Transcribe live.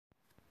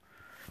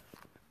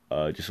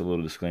just a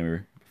little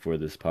disclaimer before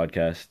this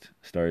podcast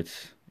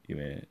starts. We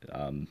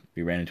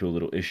ran into a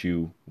little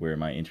issue where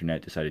my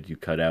internet decided to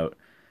cut out,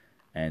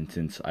 and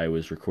since I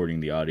was recording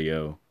the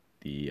audio,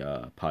 the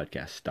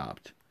podcast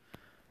stopped.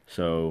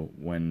 So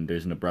when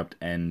there's an abrupt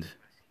end,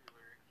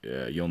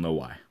 you'll know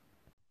why.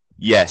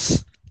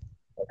 Yes.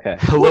 Okay.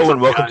 Hello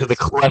and welcome to the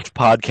Cleft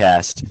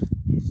Podcast.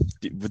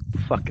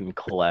 Fucking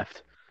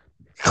Cleft.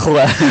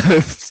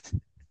 Cleft.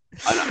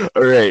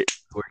 All right.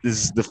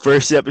 This is the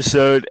first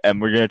episode,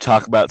 and we're gonna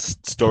talk about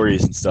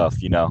stories and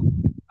stuff. You know,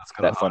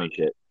 that funny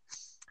shit.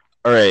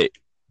 All right,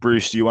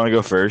 Bruce, do you want to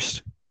go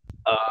first?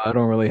 I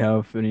don't really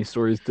have any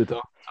stories to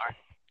tell. Sorry.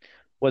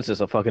 What's this,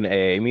 a fucking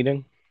AA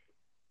meeting?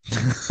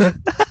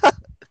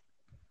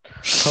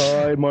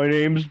 Hi, my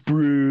name's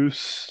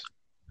Bruce.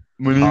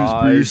 My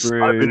name's Bruce.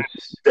 I've been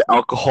into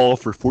alcohol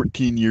for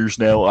 14 years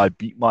now. I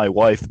beat my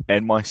wife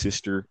and my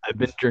sister. I've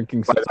been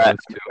drinking since I was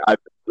 2.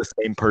 I've been the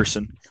same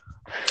person.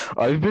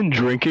 I've been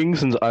drinking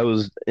since I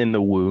was in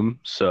the womb,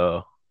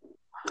 so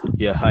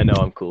yeah, I know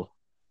I'm cool.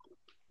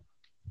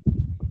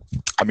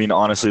 I mean,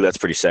 honestly, that's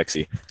pretty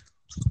sexy.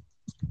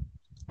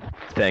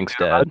 Thanks,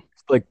 Dad.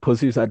 Like,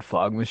 pussies had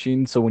fog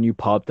machines, so when you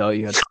popped out,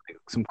 you had like,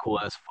 some cool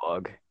ass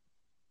fog.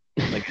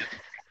 Like,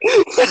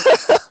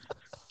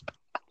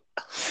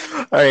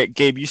 all right,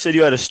 Gabe, you said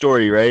you had a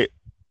story, right?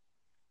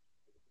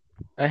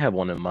 I have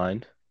one in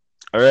mind.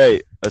 All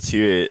right, let's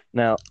hear it.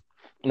 Now,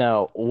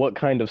 what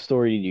kind of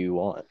story do you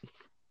want?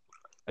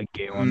 a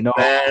gay one. No,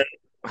 Man,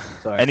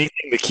 sorry.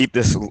 anything to keep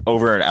this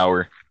over an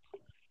hour.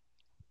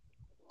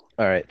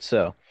 All right,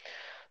 so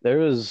there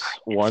was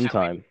one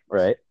time,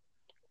 right?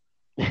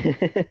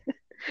 You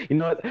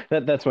know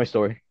what? That's my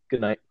story.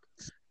 Good night.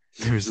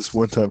 There was this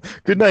one time.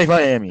 Good night,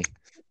 Miami.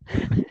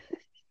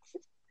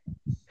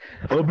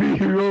 I'll be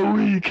here all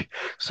week.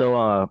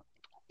 So,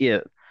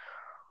 yeah,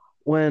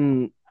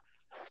 when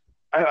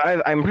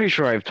I'm pretty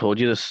sure I've told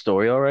you this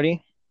story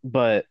already,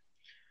 but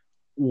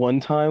one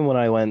time when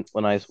I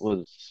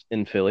was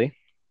in Philly,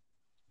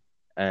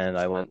 and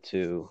I went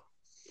to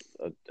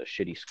a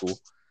shitty school,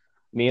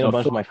 me and a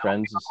bunch of my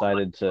friends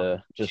decided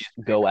to just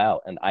go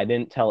out, and I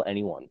didn't tell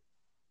anyone.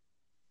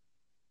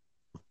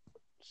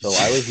 So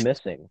I was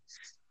missing.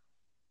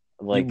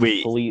 Like,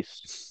 Wait.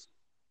 police.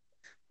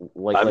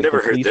 I've never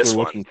the heard police this were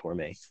one. looking for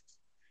me.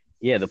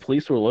 Yeah, the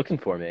police were looking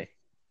for me.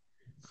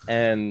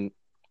 And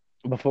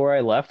before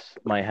I left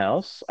my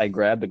house, I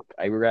grabbed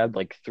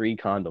like 3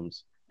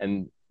 condoms,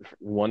 and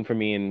one for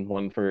me and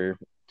one for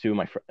two of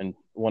my and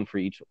one for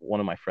each one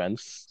of my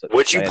friends. So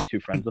What you I had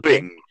 2 friends with me.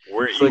 Bing?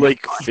 Weren't you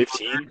like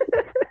 15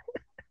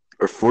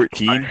 or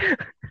 14?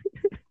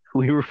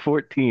 We were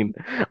 14.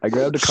 I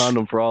grabbed a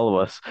condom for all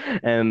of us,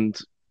 and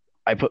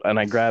I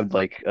grabbed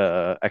like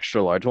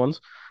extra large ones.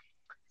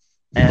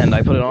 And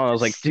I put it on. I was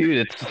like, dude,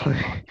 it's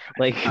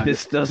like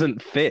this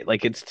doesn't fit.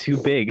 Like, it's too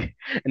big.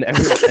 And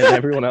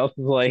everyone else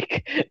was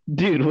like,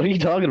 dude, what are you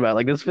talking about?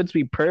 Like, this fits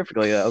me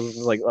perfectly. I was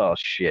like, oh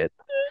shit.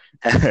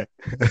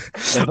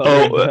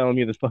 Telling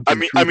me this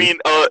fucking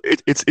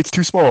it's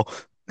too small.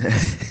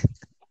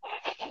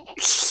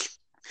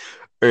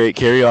 All right,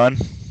 carry on.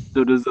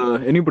 So does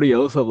anybody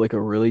else have like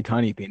a really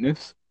tiny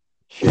penis?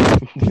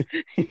 Shit.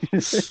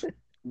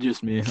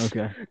 Just me.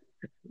 Okay.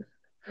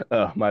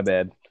 Oh, my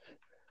bad.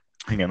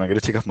 Hang on, I gotta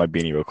take off my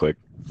beanie real quick.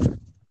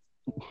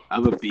 I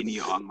have a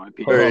beanie on my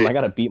penis. Hold on, Alright. I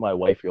gotta beat my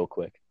wife real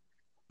quick.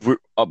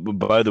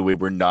 By the way,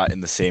 we're not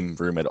in the same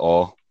room at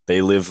all.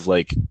 They live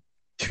like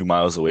 2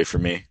 miles away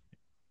from me.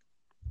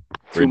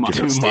 We're in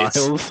different 2 states.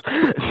 miles?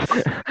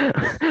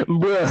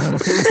 Bruh,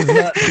 this is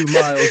not 2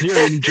 miles.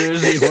 You're in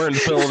Jersey, we're in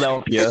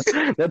Philadelphia.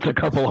 That's a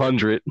couple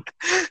hundred.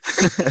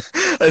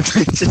 I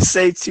think just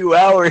say 2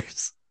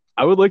 hours.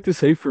 I would like to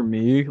say for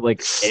me,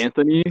 like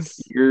Anthony,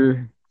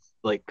 your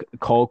like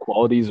call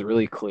quality is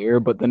really clear,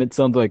 but then it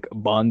sounds like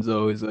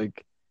Bonzo is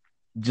like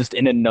just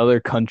in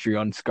another country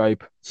on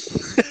Skype.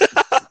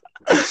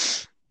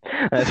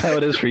 That's how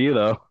it is for you,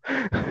 though.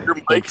 Your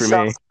Like mic for me.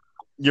 sounds.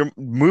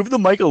 Move the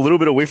mic a little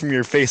bit away from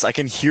your face. I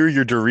can hear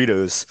your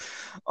Doritos.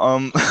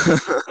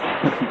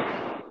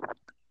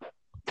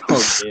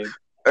 Okay.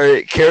 All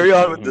right, carry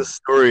on with the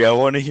story. I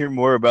want to hear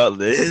more about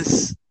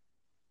this.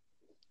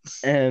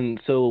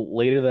 And so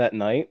later that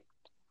night,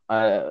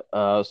 I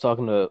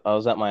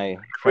was at my Wait,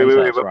 friend's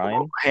wait, house, wait.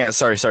 Ryan. Hang on,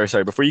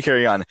 sorry. Before you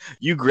carry on,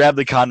 you grabbed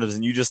the condoms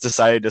and you just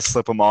decided to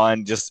slip them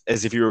on just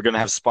as if you were going to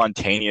have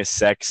spontaneous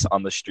sex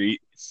on the street.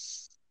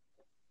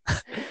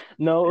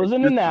 No, it was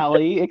in an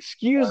alley.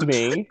 Excuse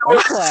me. I'm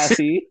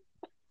classy.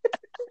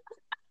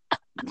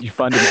 Did you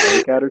find an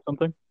alley cat or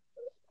something?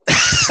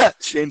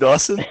 Shane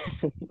Dawson?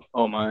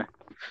 Oh my.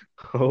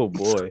 Oh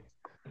boy.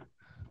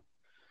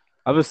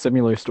 I have a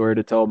similar story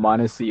to tell,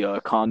 minus the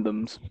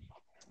condoms.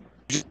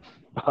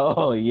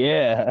 Oh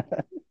yeah.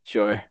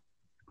 Sure.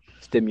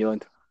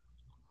 Stimulant.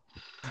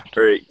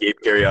 All right, Gabe,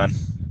 carry on.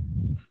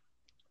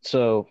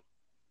 So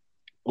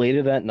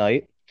later that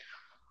night,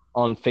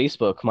 on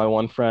Facebook, my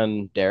one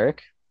friend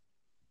Derek.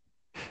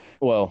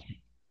 Well,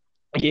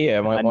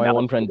 yeah, my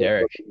one friend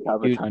Derek. You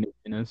have a tiny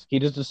penis. He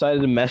just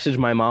decided to message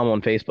my mom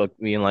on Facebook,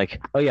 being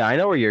like, "Oh yeah, I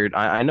know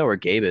where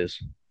Gabe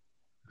is."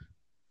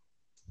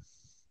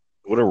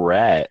 What a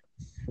rat.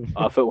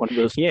 Off at one of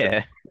those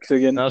Yeah. tricks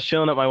again. I was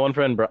chilling at my one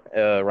friend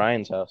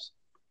Ryan's house.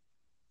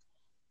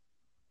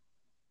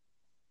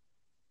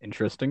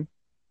 Interesting.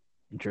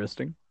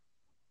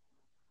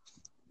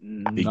 Hey,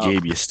 No.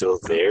 Gabe, you still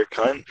there,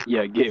 cunt?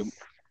 Yeah, Gabe.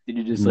 Did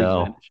you just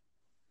No. vanish?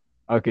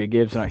 Okay,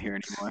 Gabe's not here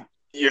anymore.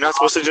 You're not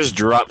supposed to just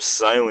drop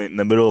silent in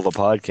the middle of a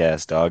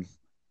podcast, dog.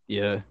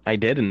 Yeah. I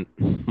didn't.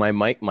 My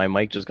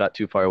mic just got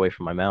too far away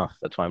from my mouth.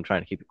 That's why I'm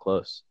trying to keep it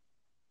close.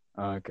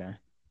 Okay.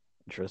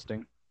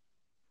 Interesting.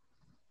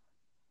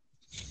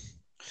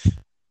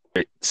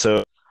 Right,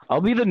 so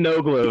I'll be the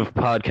No Glove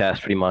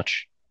podcast pretty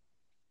much.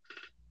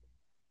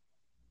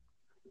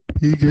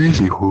 hey guys,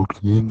 I hope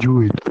you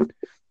enjoyed.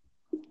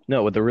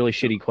 No, with a really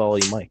shitty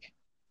quality mic.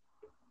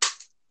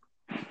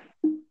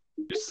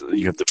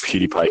 You have the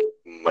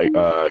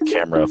PewDiePie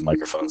camera of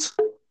microphones.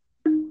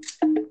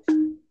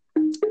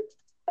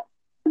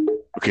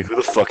 Okay, who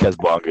the fuck has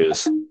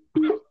bongos?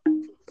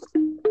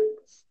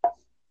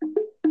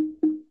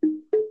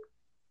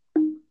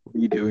 What are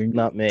you doing?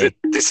 Not me.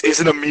 This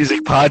isn't a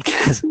music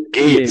podcast.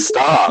 Gabe,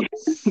 stop.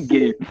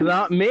 Gabe. It's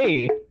not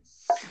me.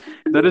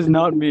 That is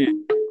not me.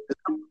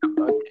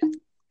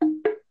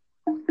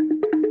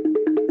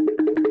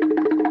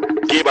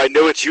 Gabe, I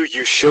know it's you.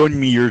 You've shown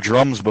me your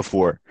drums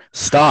before.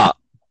 Stop.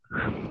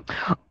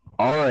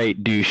 All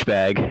right,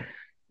 douchebag.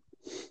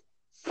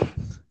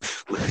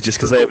 Just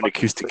because I have an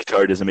acoustic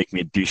guitar doesn't make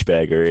me a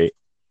douchebag, all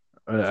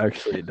right?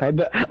 Actually,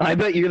 I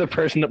bet you're the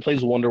person that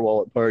plays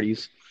Wonderwall at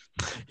parties.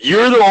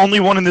 You're the only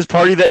one in this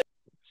party that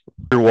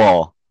your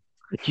wall.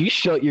 You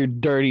shut your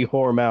dirty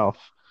whore mouth.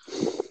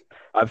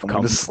 I've I'm come.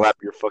 gonna slap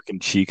your fucking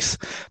cheeks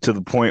to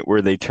the point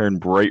where they turn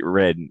bright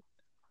red.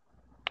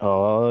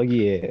 Oh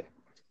yeah.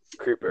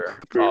 Creeper.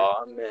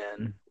 Oh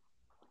man.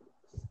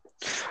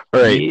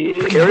 All right, Yeah,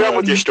 carry on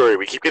with your buddy. story.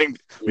 We keep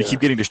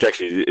getting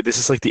distracted. This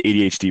is like the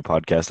ADHD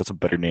podcast. That's a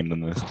better name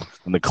than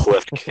the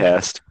Cleft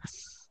Cast.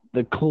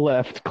 The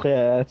Cleft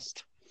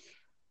Cast.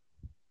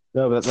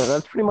 No, but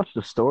that's pretty much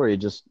the story.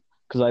 Just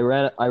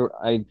because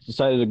I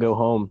decided to go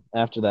home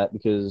after that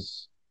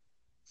because,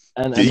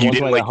 and You once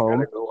didn't I like got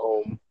home, Go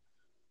home.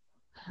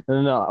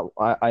 no,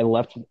 I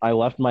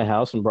left my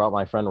house and brought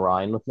my friend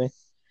Ryan with me,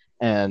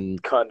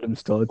 and Condom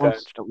still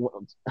once, attached.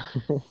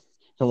 and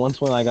once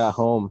when I got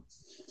home,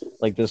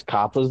 like this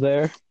cop was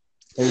there, and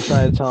he was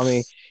trying to tell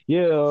me,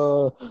 yeah,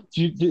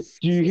 do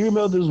you hear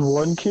about this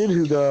one kid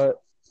who got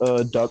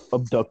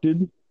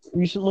abducted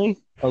recently?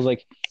 I was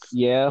like,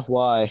 yeah,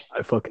 why?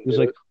 I fucking He was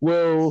did like, it.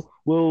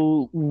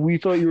 well, we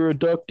thought you were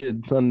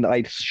abducted. And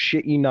I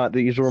shit you not,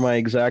 these were my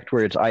exact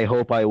words. I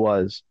hope I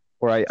was.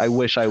 Or I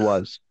wish I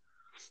was.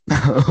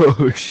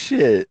 Oh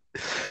shit!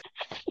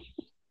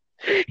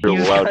 He Heard a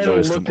just loud kind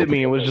noise of from looked at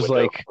me and was opening just the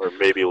window, like, or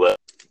maybe left.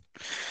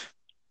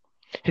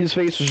 his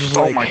face was just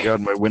Oh like, my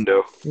god, my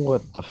window.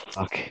 what the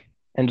fuck?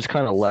 And just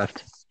kind of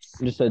left.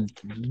 And just said,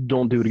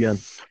 don't do it again.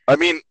 I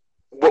mean,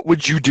 what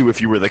would you do if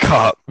you were the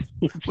cop?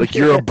 Like,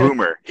 you're a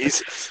boomer.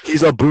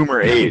 He's a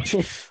boomer age.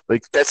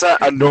 Like, that's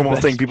not a normal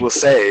thing people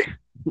say.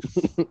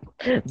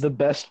 The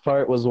best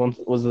part was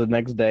the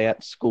next day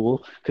at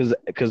school because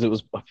it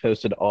was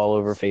posted all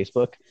over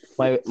Facebook.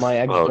 My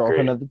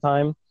ex-girlfriend great. at the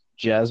time,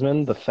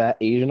 Jasmine, the fat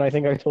Asian I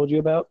think I told you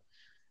about,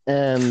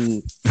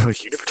 and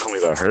You never told me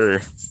about her.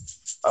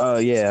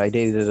 yeah, I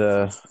dated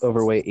a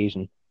overweight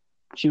Asian.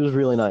 She was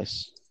really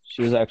nice.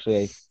 She was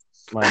actually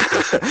my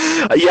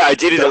Yeah, I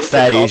dated a Doesn't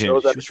fat the cop Asian.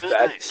 know that She was really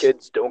fat nice.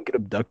 kids don't get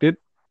abducted?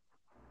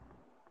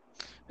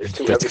 There's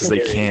too That's heavy because they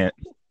to carry. can't.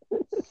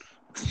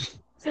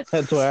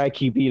 That's why I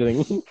keep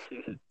eating.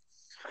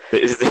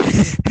 They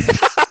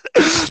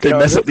No,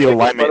 mess up the that's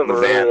alignment in the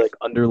a van. really, like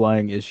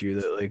underlying issue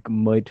that like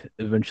might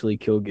eventually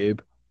kill Gabe,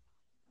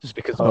 just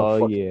because of Oh, how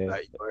fucking yeah.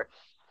 fat you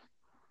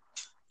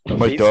are.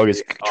 My dog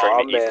is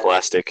trying to eat man.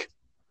 plastic.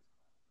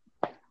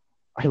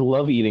 I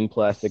love eating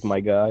plastic, my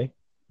guy.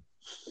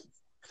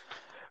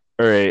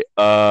 All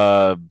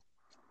right,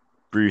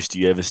 Bruce, do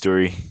you have a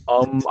story?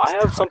 I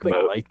have Talk something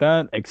about- like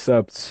that,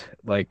 except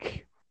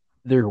like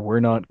there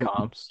were not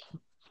cops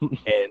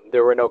and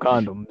there were no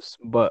condoms,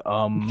 but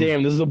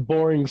Damn, this is a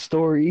boring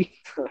story.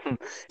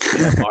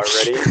 yeah,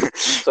 already.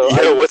 So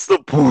yeah, what's the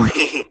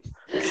point?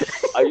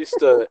 I used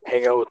to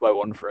hang out with my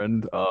one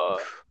friend, go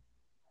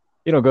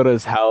to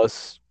his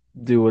house,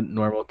 do what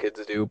normal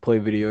kids do, play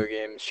video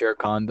games, share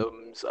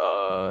condoms,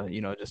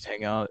 just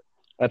hang out.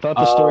 I thought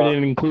the story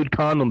didn't include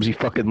condoms, you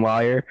fucking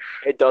liar.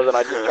 It doesn't.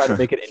 I just try to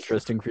make it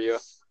interesting for you.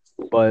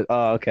 But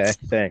Oh, okay,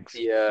 thanks.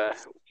 yeah,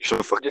 You're so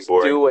fucking just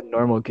boring. do what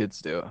normal kids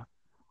do.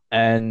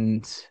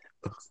 And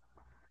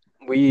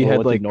we Well, had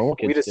what do like normal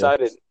we kids do?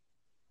 decided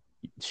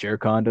share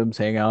condoms,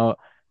 hang out,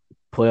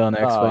 play on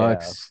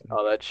Xbox,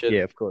 all that shit.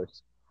 Yeah, of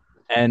course.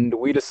 And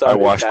we I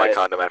decided wash my that,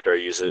 condom after I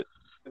use it.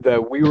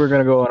 that we were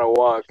gonna go on a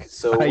walk.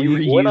 So I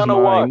we went reuse on a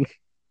mine. walk,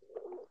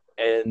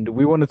 and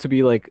we wanted to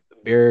be like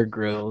Bear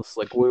Grylls.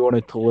 Like we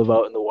wanted to live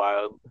out in the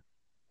wild,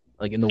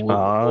 like in the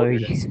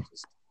wilderness.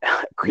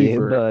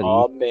 Creeper. buddy.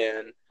 Oh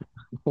man.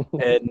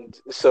 And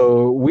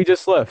so we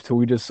just left.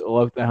 We just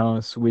left the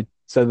house. We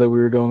said that we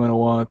were going on a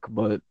walk,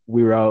 but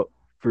we were out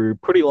for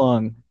pretty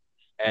long.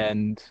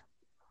 and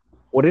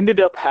what ended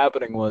up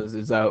happening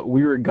is that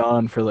we were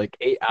gone for like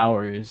 8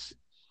 hours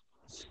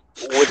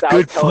without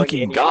Good telling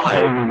fucking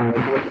anyone.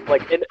 God.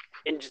 Like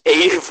in just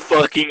 8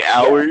 fucking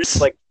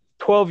hours? like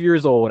 12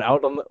 years old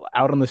out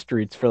on the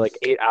streets for like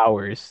 8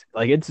 hours.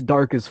 Like it's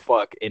dark as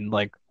fuck, and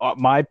like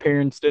my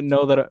parents didn't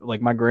know that.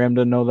 Like my gram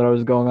didn't know that I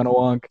was going on a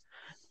walk.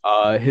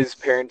 His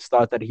parents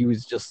thought that he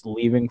was just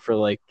leaving for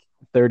like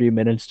 30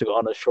 minutes to go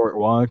on a short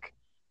walk.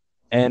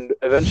 And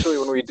eventually,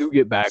 when we do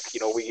get back,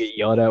 we get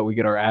yelled at, we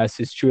get our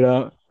asses chewed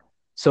out.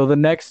 So the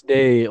next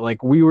day,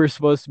 like we were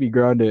supposed to be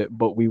grounded,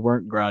 but we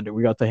weren't grounded.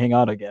 We got to hang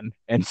out again.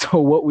 And so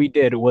what we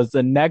did was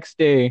the next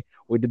day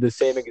we did the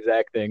same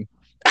exact thing.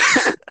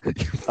 You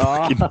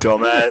fucking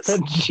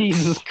dumbass.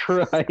 Jesus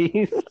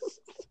Christ.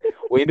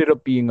 We ended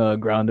up being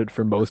grounded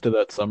for most of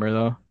that summer,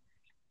 though.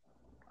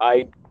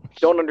 I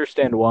don't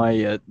understand why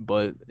yet,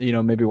 but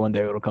maybe one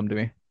day it'll come to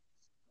me.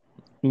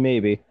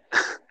 Maybe.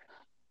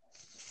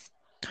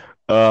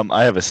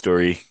 I have a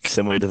story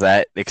similar to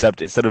that,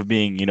 except instead of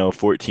being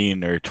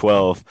 14 or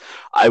 12,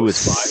 I was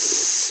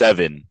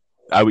 7.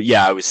 I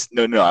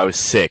was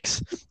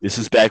 6. This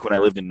was back when I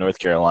lived in North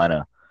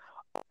Carolina.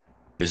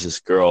 There's this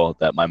girl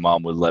that my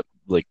mom would let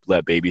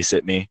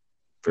babysit me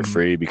for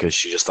free because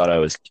she just thought I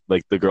was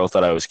like, the girl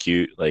thought I was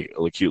cute, like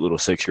a cute little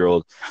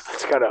 6-year-old.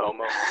 That's kind of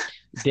homo.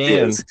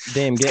 Damn,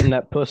 getting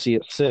that pussy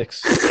at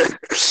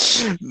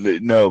 6.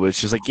 No, but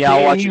she's like, yeah,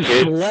 I'll watch your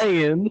kid.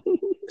 Slaying.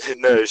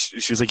 No,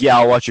 she was like, yeah,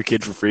 I'll watch your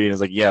kid for free. And I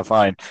was like, yeah,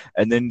 fine.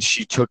 And then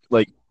she took,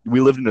 like,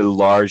 we lived in a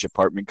large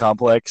apartment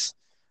complex.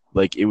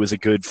 Like, it was a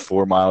good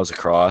 4 miles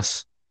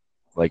across,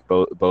 like,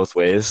 both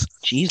ways.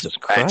 Jesus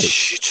And Christ.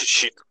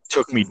 she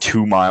took me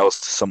 2 miles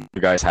to some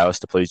other guy's house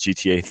to play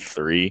GTA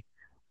 3.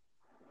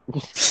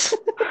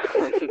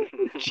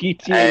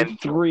 GTA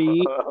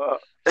 3.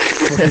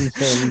 Fucking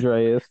San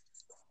Andreas.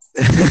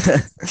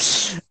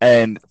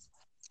 And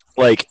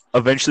like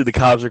eventually the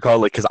cops were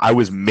called, like, because I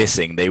was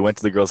missing. They went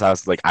to the girl's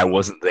house, like I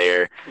wasn't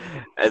there,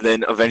 and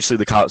then eventually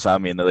the cops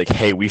found me and they're like,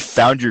 hey, we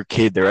found your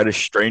kid, they're at a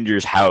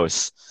stranger's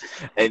house.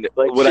 And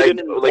like what she I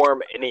didn't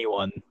inform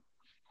anyone.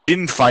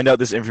 Didn't find out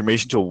this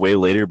information till way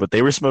later, but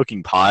they were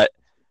smoking pot,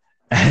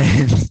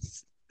 and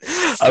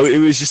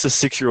it was just a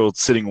 6-year-old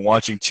sitting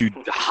watching 2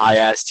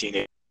 high-ass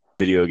teenagers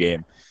video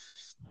game.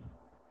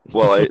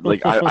 Well,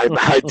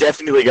 I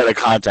definitely got a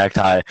contact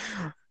high.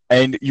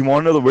 And you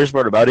want to know the worst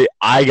part about it?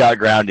 I got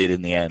grounded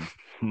in the end.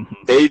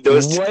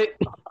 What?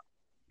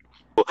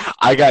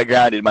 I got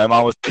grounded. My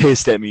mom was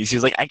pissed at me. She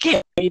was like, I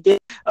can't eat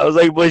it. I was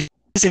like, well,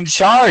 she's in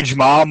charge,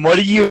 Mom. What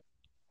do you...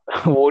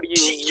 What do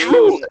you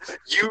mean?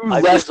 You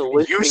left.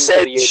 You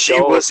said she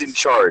was in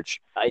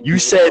charge. You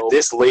said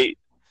this late.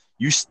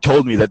 You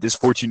told me that this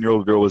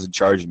 14-year-old girl was in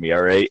charge of me,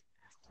 all right?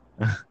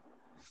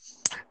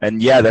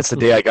 And yeah, that's the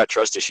day I got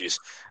trust issues.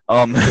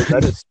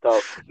 That is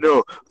tough.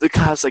 No, the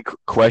cops like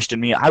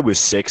questioned me. I was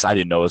 6. I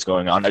didn't know what was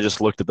going on. I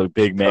just looked at the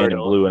big man in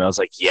blue and I was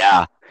like,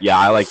 yeah,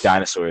 I like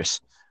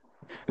dinosaurs.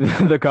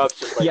 The cops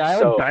just like, I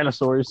like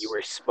dinosaurs. You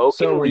were smoking.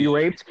 So were you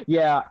raped?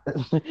 Yeah.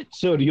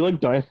 So do you like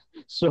dinosaurs?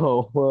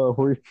 So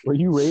were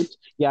you raped?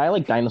 Yeah, I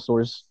like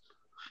dinosaurs.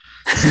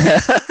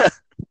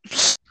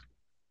 It's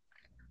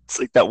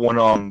like that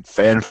one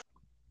fan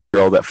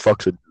girl that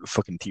fucks a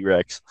fucking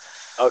T-Rex.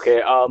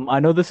 Okay, I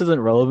know this isn't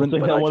relevant,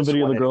 Like but that one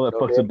video of the girl that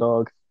fucks a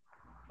dog.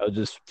 I was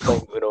just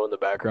playing Uno in the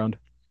background.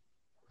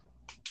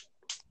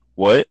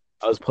 What?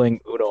 I was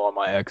playing Uno on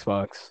my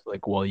Xbox,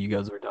 like while you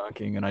guys were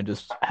talking, and I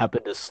just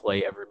happened to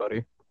slay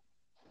everybody.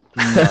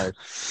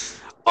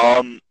 Nice.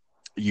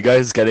 You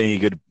guys got any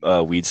good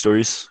weed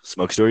stories,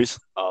 smoke stories?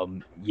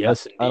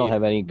 Yes, indeed. I don't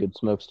have any good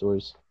smoke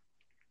stories.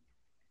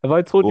 Have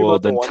I told you Well,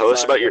 about then the one tell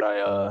us time about your.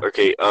 that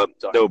Okay.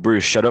 sorry. No,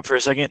 Bruce, shut up for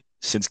a second.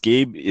 Since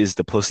Gabe is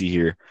the pussy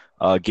here,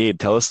 Gabe,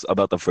 tell us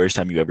about the first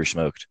time you ever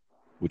smoked,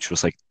 which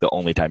was like the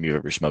only time you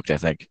ever smoked, I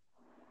think.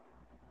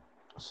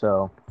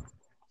 So,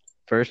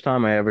 first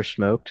time I ever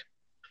smoked,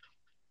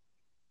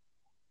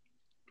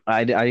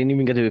 I didn't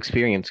even get to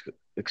experience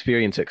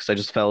it because I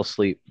just fell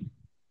asleep.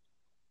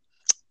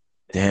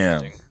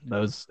 Damn. That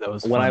was When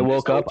fun. I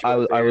woke up, I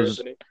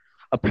was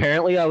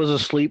apparently I was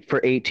asleep for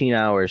 18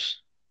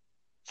 hours.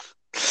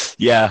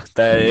 Yeah,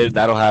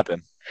 that'll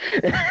happen.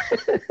 It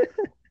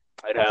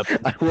happened.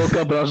 I woke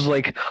up and I was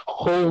like,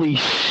 holy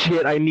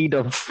shit, I need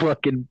to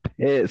fucking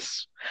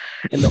piss.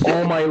 And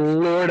oh my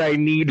lord, I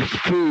need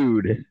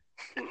food.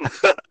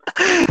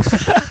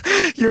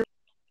 You're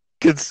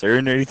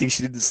concerned or anything?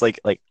 She did this like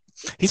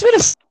he's been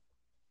a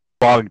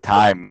long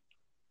time.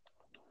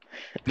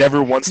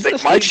 Never once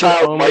think my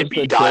child might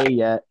be dying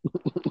yet.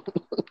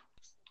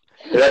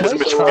 It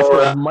hasn't been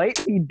 24 hours.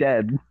 Might be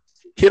dead.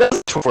 He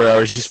has 24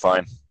 hours. He's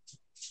fine.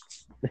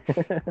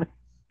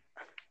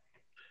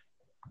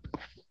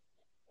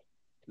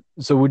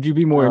 So would you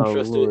be more Oh,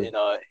 interested Lord. in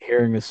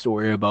hearing a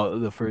story about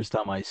the first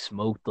time I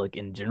smoked, like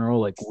in general,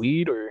 like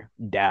weed or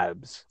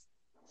dabs?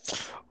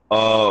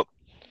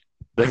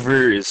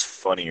 Whatever is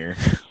funnier,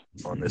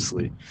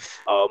 honestly.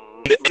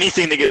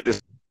 Anything to get this.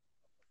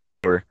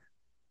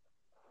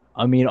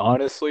 I mean,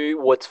 honestly,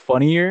 what's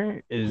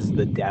funnier is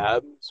the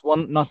dabs. Well,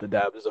 not the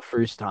dabs the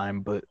first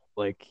time, but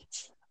like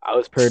I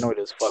was paranoid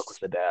as fuck with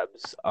the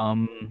dabs.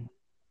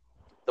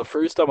 The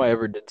first time I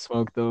ever did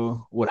smoke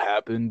though, what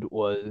happened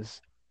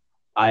was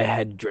I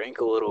had drank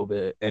a little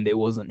bit and it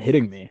wasn't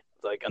hitting me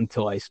like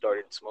until I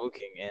started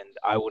smoking and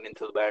I went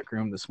into the back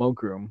room, the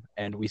smoke room,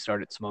 and we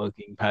started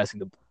smoking, passing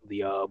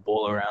the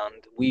bowl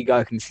around. We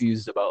got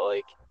confused about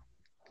like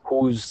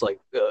whose like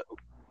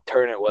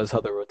turn it was,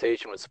 how the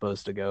rotation was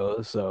supposed to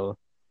go. So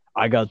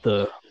I got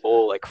the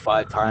bowl like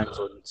 5 times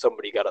when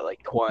somebody got it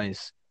like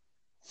twice.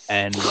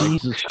 And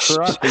like Jesus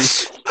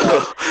Christ.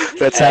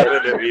 That's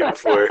happened to me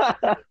before.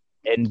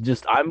 and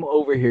just I'm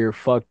over here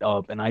fucked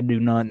up and I do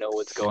not know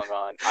what's going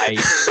on.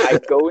 I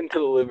go into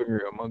the living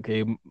room,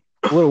 okay,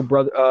 little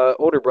brother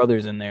older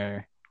brother's in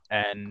there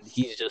and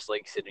he's just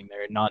like sitting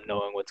there not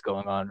knowing what's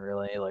going on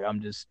really. Like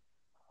I'm just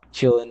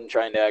chilling,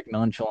 trying to act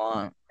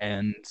nonchalant,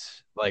 and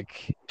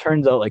like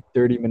turns out like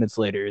 30 minutes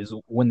later is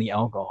when the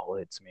alcohol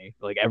hits me.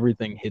 Like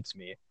everything hits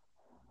me,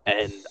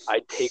 and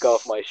I take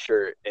off my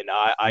shirt and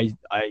I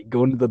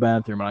go into the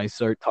bathroom and I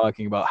start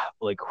talking about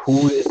like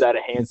who is that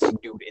handsome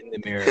dude in the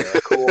mirror?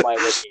 Like who am I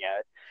looking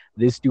at?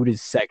 This dude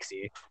is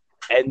sexy.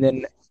 And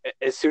then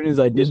as soon as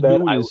I did This that,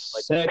 dude I is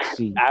like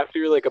sexy.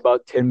 after like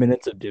about 10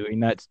 minutes of doing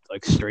that,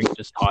 like straight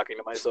just talking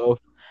to myself,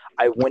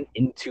 I went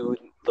into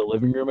the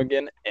living room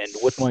again and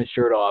with my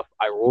shirt off,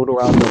 I rolled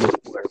around on the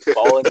floor,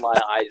 bawling my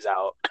eyes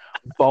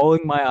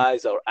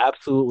out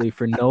absolutely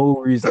for no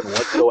reason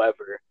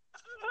whatsoever.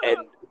 And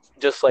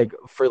just like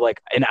for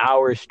like an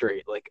hour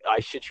straight, like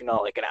I shit you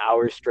not, like an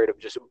hour straight of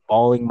just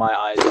bawling my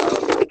eyes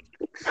out.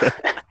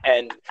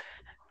 and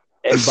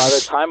and by the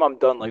time I'm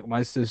done, like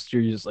my sister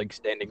is like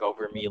standing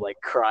over me, like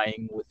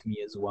crying with me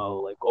as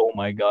well. Like, oh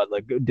my god,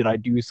 like did I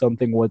do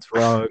something? What's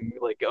wrong?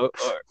 Like,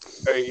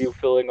 are you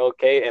feeling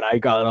okay? And I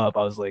got up.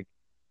 I was like,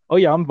 oh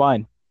yeah, I'm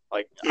fine.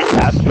 Like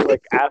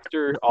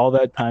after all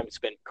that time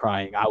spent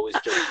crying, I was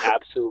just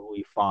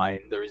absolutely fine.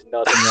 There was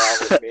nothing wrong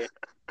with me.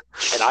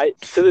 And I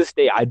to this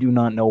day I do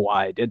not know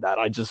why I did that.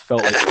 I just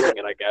felt like doing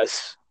it, I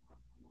guess.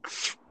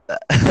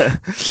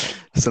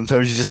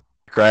 Sometimes you just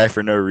cry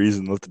for no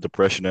reason, let the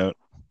depression out.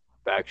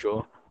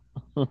 Factual.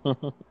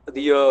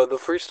 The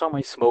first time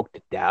I smoked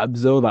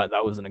dabs though,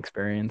 that was an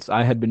experience.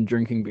 I had been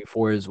drinking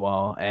before as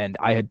well, and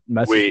I had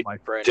messaged Wait, my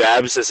friend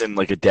dabs as in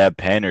like a dab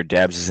pen or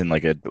dabs as in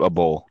like a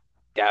bowl?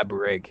 dab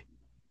rig.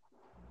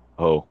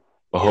 Oh.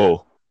 Yeah.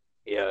 Oh.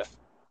 Yeah.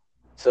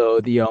 So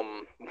the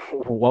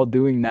while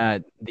doing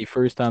that, the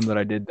first time that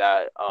I did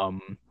that,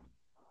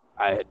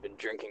 I had been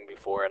drinking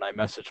before, and I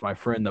messaged my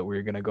friend that we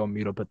were gonna go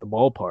meet up at the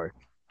ballpark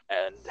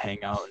and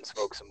hang out and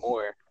smoke some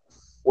more.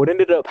 What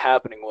ended up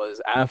happening was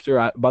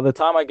by the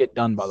time I get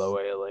done, by the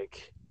way,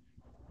 like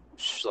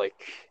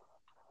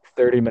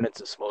 30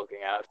 minutes of smoking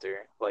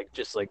after, like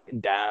just like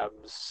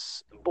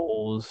dabs,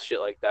 bowls, shit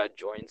like that,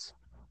 joints.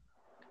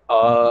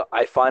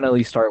 I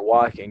finally start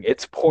walking.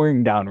 It's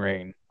pouring down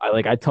rain.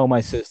 I tell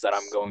my sis that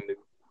I'm going to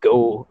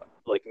go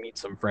like meet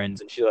some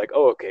friends, and she's like,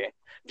 "Oh, okay."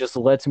 Just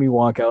lets me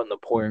walk out in the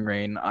pouring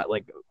rain. I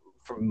like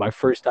from my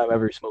first time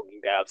ever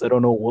smoking dabs. I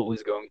don't know what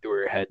was going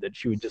through her head that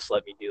she would just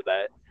let me do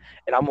that.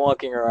 And I'm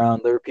walking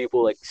around. There are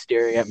people like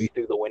staring at me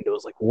through the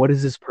windows, like, "What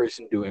is this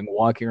person doing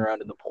walking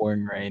around in the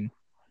pouring rain?"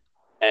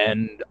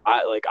 And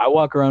I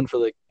walk around for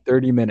like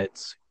 30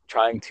 minutes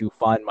trying to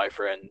find my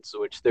friends,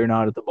 which they're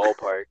not at the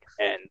ballpark.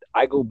 And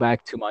I go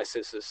back to my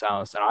sister's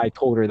house, and I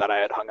told her that I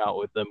had hung out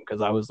with them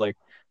because I was like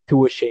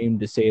too ashamed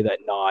to say that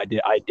no, I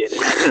didn't. I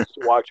just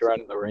walked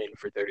around in the rain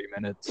for 30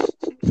 minutes.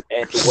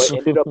 And what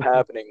ended up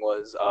happening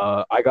was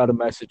I got a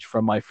message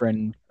from my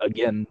friend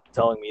again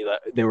telling me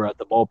that they were at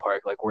the ballpark.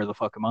 Like, where the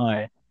fuck am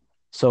I?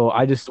 So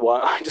I just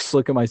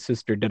look at my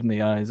sister dead in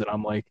the eyes, and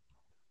I'm like,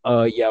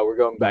 yeah, we're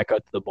going back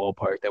out to the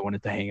ballpark. They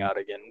wanted to hang out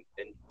again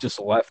and just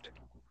left.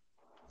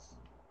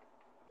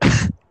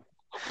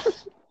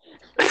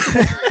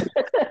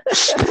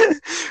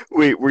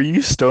 Wait, were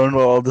you stoned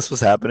while all this was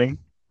happening?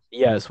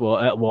 Yes,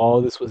 while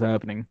all this was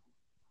happening.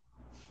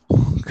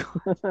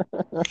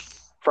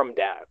 From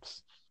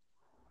dabs.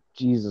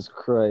 Jesus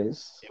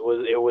Christ.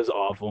 It was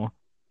awful.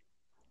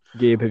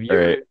 Gabe, have you All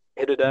right. ever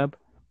hit a dab?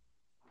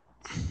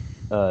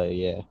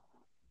 Yeah.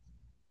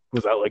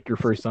 Was that like your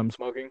first time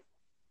smoking?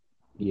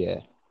 Yeah.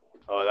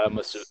 Oh, that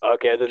must have.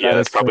 Okay, then Yeah,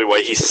 that's probably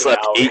why he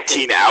slept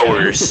 18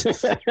 hours.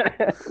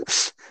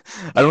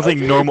 I don't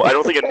think a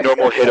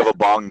normal hit of a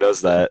bong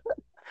does that.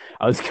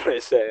 I was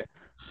gonna say.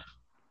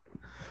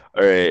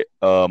 All right,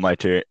 my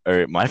turn. All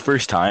right, my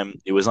first time,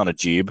 it was on a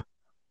Jeep.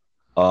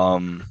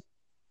 Like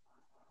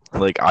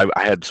I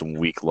had some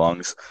weak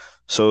lungs,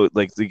 so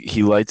like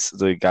he lights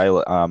the guy.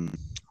 I'm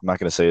not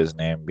gonna say his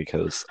name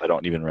because I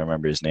don't even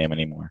remember his name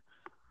anymore.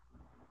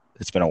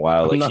 It's been a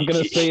while. I'm Like not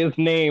gonna say his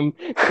name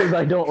because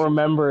I don't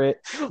remember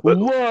it.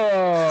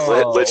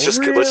 Whoa! Let's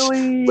just call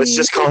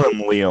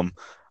him Liam.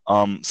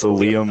 So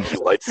Liam, he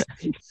lights.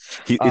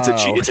 It's a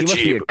Jeep. It's a he must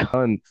be Jeep. a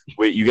cunt.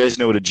 Wait, you guys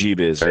know what a Jeep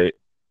is, right?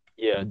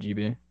 Yeah,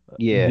 GB.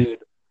 Yeah. Dude.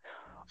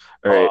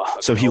 All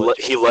right. So he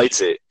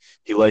lights it.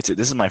 He lights it.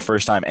 This is my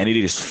first time, and it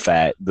is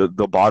fat. The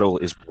bottle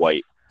is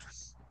white.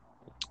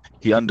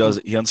 He undoes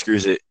it. He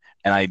unscrews it,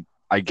 and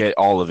I get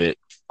all of it.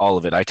 All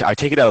of it. I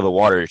take it out of the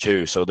water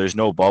too, so there's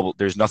no bubble.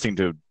 There's nothing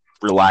to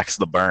relax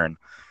the burn.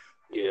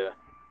 Yeah.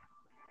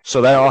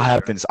 So that all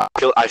happens.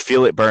 I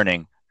feel it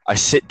burning. I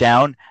sit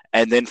down,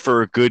 and then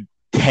for a good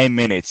 10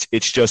 minutes,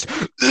 it's just.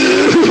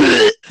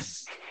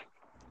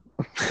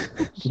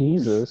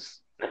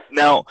 Jesus.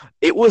 Now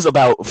it was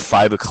about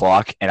 5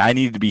 o'clock, and I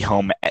needed to be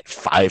home at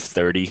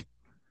 5:30.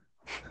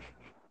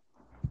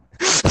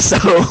 So.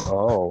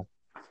 Oh.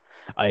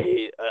 I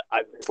hate.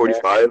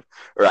 45,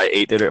 or I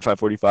ate dinner at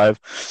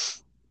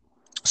 5:45.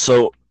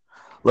 So,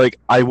 like,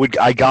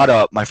 I got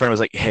up. My friend was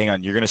like, "Hang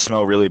on, you're gonna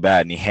smell really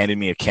bad," and he handed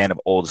me a can of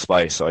Old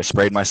Spice. So I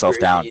sprayed myself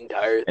down,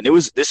 and it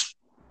was this.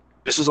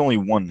 This was only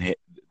one hit.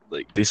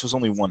 Like, this was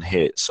only one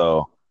hit.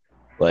 So,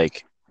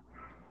 like,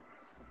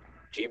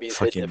 GB's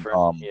hit fucking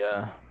different.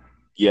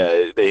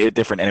 yeah, they hit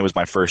different, and it was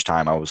my first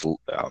time. I was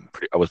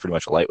pretty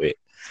much a lightweight.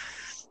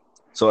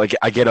 So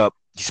I get up.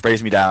 He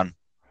sprays me down.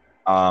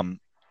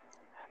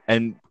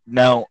 And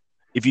now,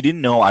 if you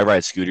didn't know, I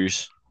ride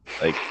scooters.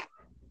 Like,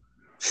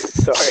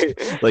 Sorry.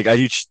 like I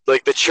do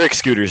like the trick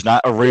scooters,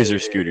 not a razor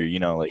scooter. You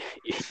know, like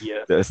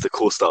Yeah. that's the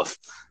cool stuff.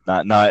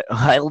 Not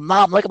Hey,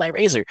 Mom, look at my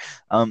razor.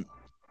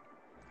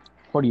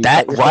 What do you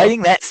That cut yourself?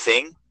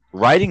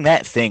 riding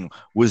that thing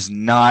was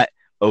not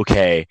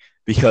okay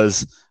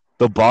because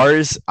the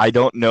bars, I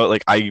don't know,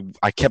 like I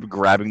kept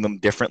grabbing them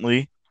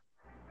differently,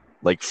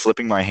 like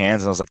flipping my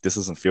hands, and I was like, this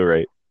doesn't feel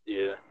right.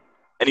 Yeah.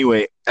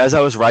 Anyway, as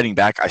I was riding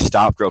back, I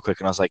stopped real quick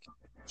and I was like,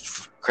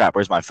 crap,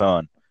 where's my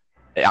phone?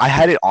 I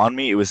had it on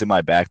me. It was in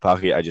my back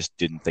pocket. I just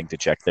didn't think to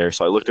check there.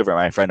 So I looked over at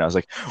my friend. And I was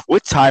like,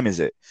 what time is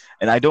it?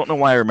 And I don't know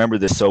why I remember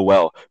this so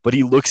well, but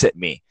he looks at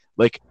me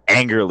like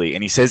angrily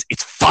and he says,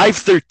 it's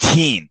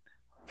 5:13,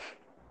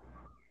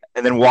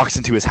 and then walks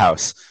into his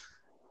house.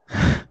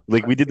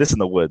 Like, we did this in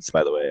the woods,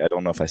 by the way. I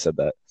don't know if I said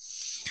that.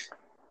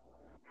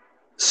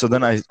 So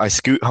then I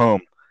scoot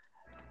home,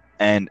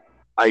 and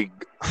I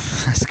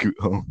scoot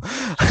home.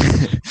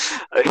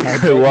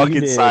 I walk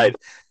inside,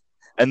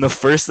 and the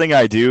first thing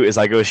I do is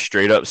I go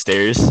straight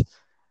upstairs.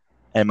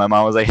 And my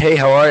mom was like, "Hey,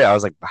 how are you?" I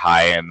was like,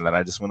 "Hi," and then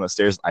I just went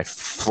upstairs. I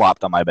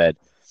flopped on my bed.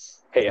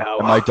 Hey, how?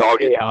 And my dog.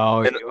 Hey, how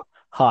are and- you?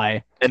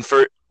 Hi. And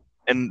for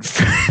 10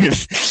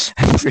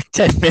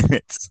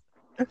 minutes,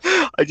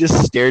 I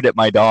just stared at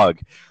my dog,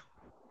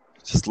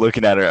 just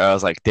looking at her. I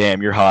was like,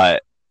 "Damn, you're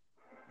hot."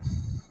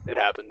 It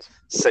happens.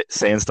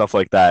 Saying stuff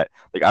like that.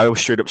 Like, I was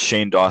straight up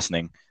Shane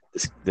Dawsoning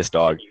this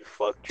dog. You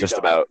fucked your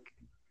Just dog.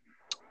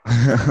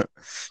 about.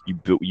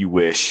 You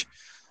wish.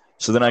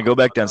 So then I go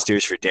back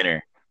downstairs for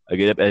dinner. I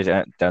get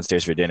up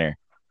downstairs for dinner,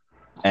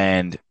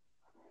 and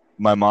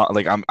my mom,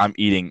 like, I'm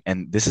eating,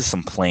 and this is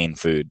some plain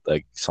food,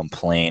 like some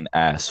plain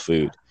ass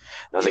food.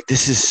 And I was like,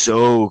 "This is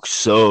so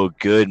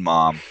good,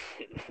 Mom."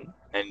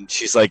 And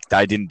she's like,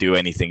 "I didn't do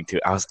anything to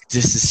it." I was like,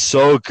 "This is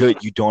so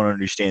good. You don't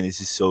understand.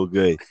 This is so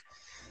good."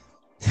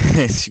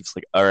 She was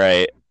like, "All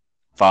right,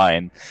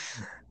 fine."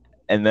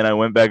 And then I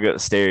went back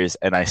upstairs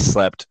and I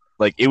slept.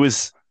 Like, it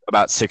was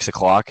about 6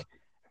 o'clock,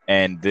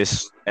 and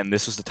this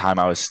was the time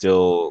I was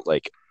still,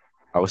 like,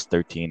 I was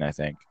 13, I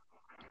think,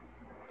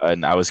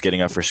 and I was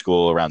getting up for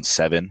school around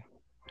 7.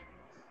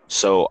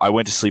 So I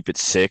went to sleep at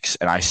 6,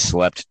 and I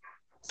slept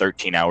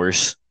 13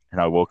 hours. And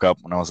I woke up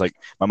and I was like,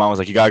 my mom was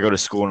like, "You gotta go to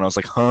school," and I was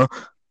like, "Huh?"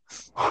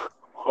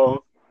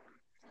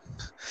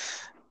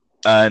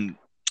 And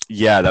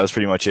yeah, that was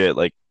pretty much it.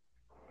 Like,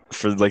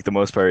 for like the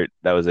most part,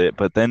 that was it.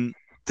 But then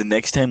the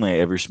next time I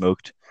ever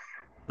smoked,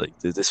 like,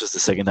 this was the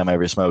second time I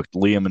ever smoked.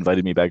 Liam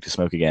invited me back to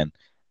smoke again,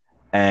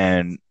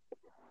 and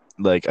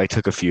like, I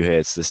took a few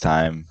hits this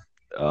time,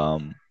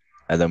 and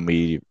then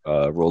we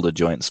rolled a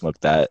joint and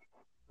smoked that,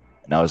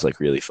 and I was like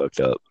really fucked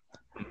up.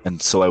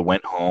 And so I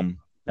went home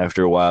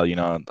after a while. You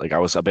know, like, I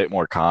was a bit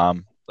more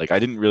calm. Like, I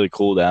didn't really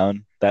cool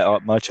down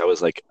that much. I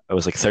was like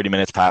 30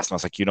 minutes past, and I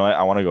was like, you know what,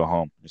 I want to go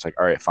home. It's like,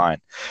 all right,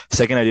 fine.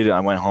 Second I did it, I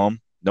went home.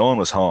 No one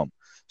was home.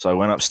 So I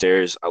went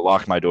upstairs. I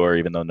locked my door,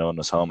 even though no one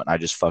was home, and I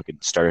just fucking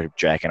started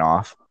jacking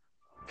off.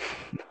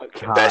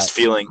 Hot. Best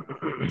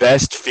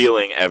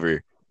feeling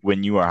ever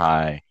when you are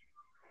high.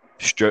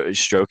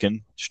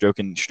 Stroking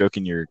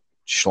your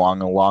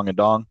schlong along a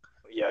dong.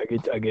 Yeah,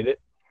 I get it.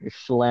 You're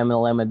slamming a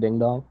lemma ding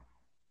dong.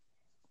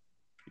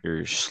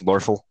 Your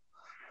slorful.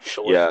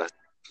 Sure. Yeah.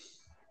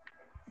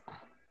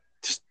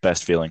 Just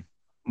best feeling.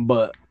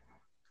 But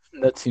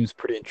that seems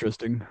pretty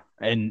interesting.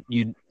 And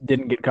you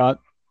didn't get caught?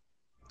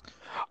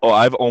 Oh,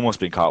 I've almost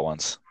been caught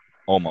once.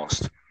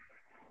 Almost.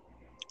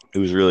 It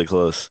was really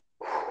close.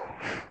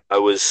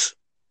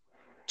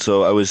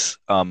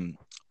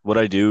 What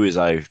I do is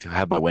I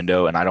have my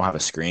window and I don't have a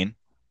screen.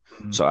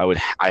 So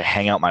I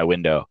hang out my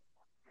window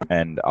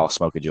and I'll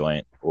smoke a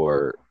joint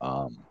or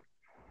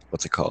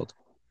what's it called?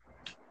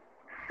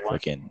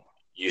 Fucking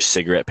use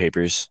cigarette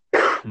papers.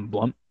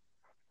 Blunt?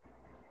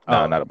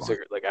 No, not a blunt.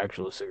 Like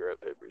actual cigarette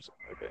papers.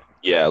 Okay.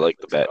 Yeah, like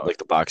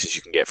the boxes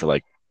you can get for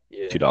like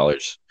Yeah.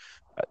 $2.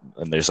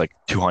 And there's like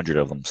 200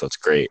 of them, so it's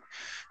great.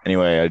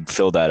 Anyway, I'd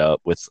fill that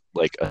up with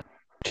like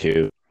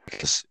too,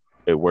 because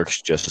it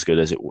works just as good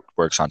as it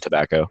works on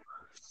tobacco.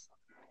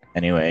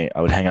 Anyway,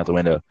 I would hang out the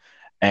window.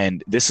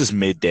 And this is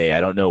midday.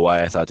 I don't know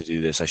why I thought to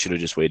do this. I should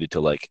have just waited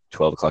till like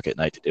 12 o'clock at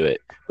night to do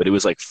it. But it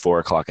was like 4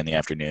 o'clock in the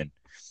afternoon.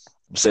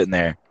 I'm sitting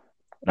there,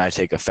 and I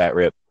take a fat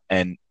rip,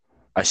 and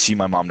I see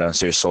my mom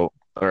downstairs.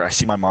 I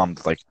see my mom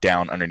like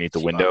down underneath the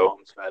window,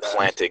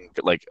 planting,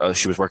 like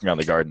she was working on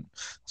the garden.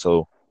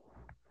 So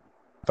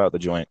I pop out the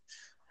joint,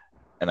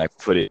 and I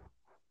put it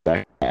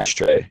back in the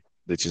ashtray,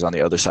 which is on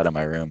the other side of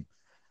my room.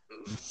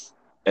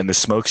 And the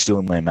smoke's still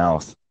in my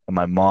mouth. And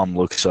my mom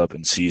looks up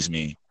and sees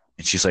me,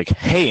 and she's like,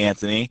 "Hey,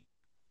 Anthony."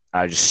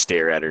 I just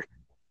stare at her,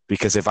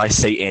 because if I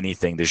say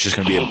anything, there's just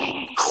going to be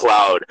a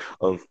cloud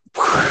of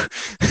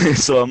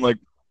so I'm like,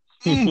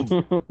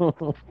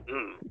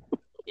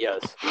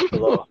 Yes.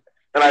 Hello.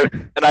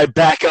 and I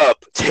back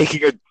up,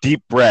 taking a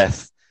deep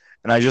breath,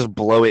 and I just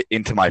blow it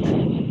into my.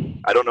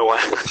 I don't know why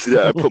I do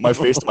that. I put my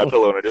face to my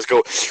pillow and I just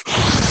go,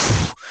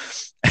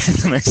 and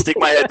then I stick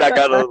my head back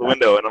out of the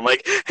window, and I'm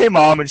like, "Hey,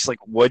 Mom," and she's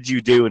like, "What'd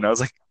you do?" And I was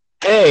like,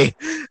 "Hey."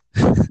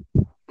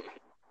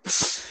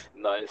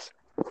 Nice.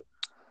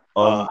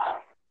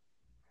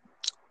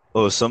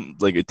 Some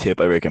like a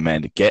tip I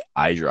recommend: get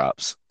eye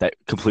drops. That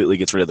completely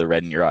gets rid of the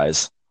red in your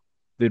eyes.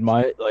 Dude,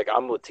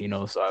 I'm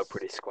Latino, so I have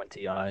pretty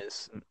squinty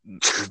eyes.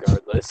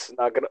 Regardless,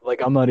 not gonna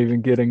I'm not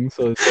even kidding.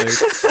 So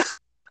it's like,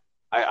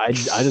 I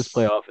just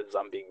play off as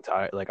I'm being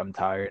tired. Like I'm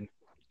tired.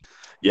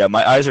 Yeah,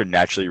 my eyes are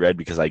naturally red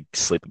because I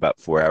sleep about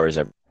 4 hours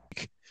every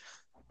week.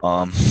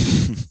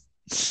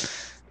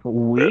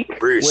 Week?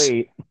 Bruce.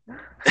 Wait.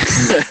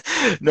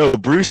 No,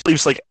 Bruce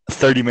sleeps like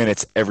 30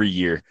 minutes every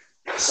year.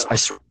 I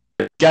swear,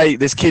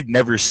 this kid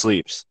never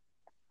sleeps.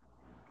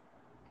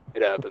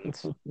 It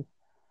happens.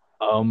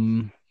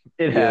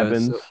 It Yeah,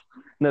 happens. so-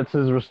 That's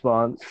his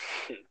response.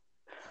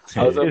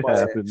 I was at It my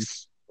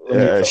happens.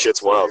 Yeah,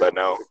 shit's wild. I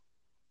know.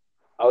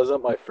 I was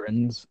at my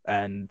friend's,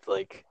 and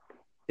like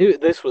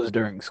this was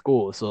during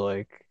school, so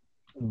like,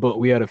 but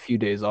we had a few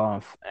days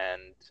off,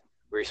 and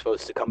we were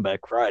supposed to come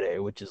back Friday,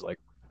 which is like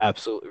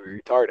absolutely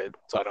retarded.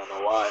 So I don't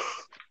know why,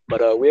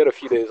 but we had a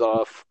few days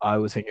off. I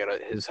was hanging out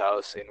at his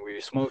house, and we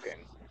were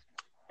smoking.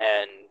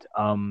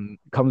 And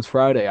comes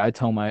Friday, I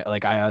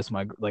asked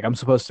I'm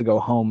supposed to go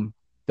home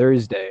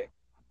Thursday,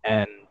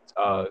 and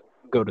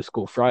go to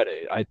school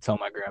Friday. I tell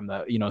my gram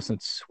that,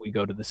 since we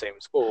go to the same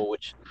school,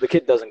 which the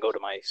kid doesn't go to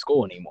my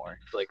school anymore.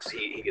 Like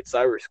he gets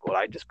cyber school.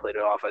 I just played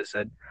it off. I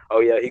said, "Oh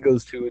yeah, he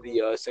goes to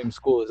the same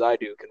school as I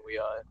do. Can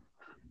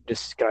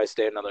I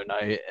stay another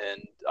night?"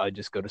 And I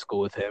just go to school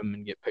with him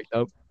and get picked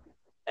up.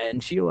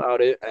 And she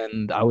allowed it,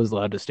 and I was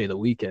allowed to stay the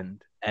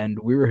weekend. And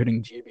we were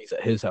hitting GBs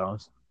at his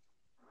house.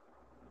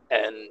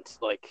 And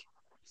like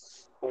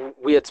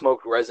we had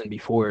smoked resin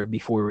before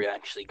we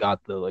actually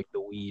got the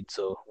weed,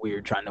 so we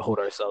were trying to hold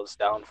ourselves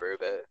down for a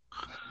bit.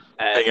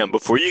 And Hang on,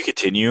 before you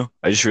continue,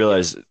 I just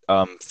realized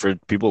for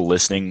people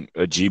listening,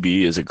 a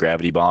GB is a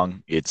gravity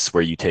bong. It's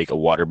where you take a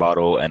water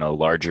bottle and a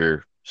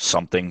larger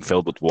something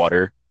filled with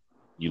water.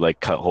 You like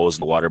cut holes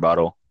in the water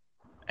bottle,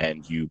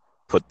 and you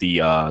put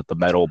the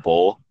metal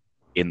bowl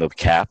in the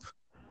cap,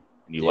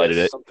 and you light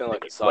it. something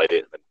like a light socket.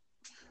 it, and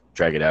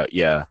drag it out.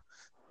 Yeah,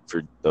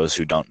 for those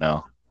who don't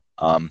know.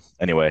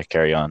 Anyway,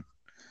 carry on.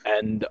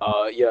 And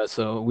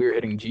so we were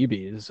hitting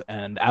GBs,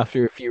 and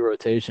after a few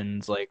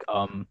rotations,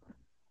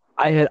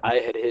 I had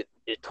hit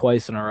it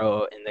twice in a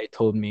row, and they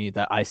told me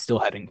that I still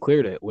hadn't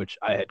cleared it, which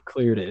I had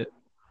cleared it.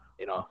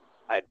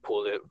 I had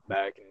pulled it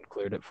back and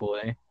cleared it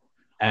fully.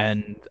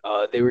 And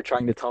they were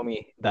trying to tell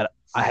me that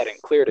I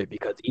hadn't cleared it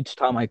because each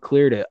time I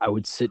cleared it, I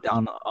would sit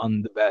down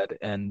on the bed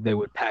and they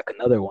would pack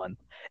another one.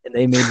 And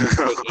they made me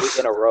take 8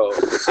 in a row.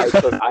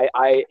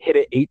 I hit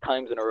it 8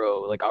 times in a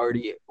row,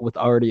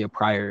 already a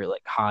prior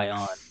high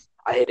on.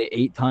 I hit it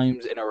 8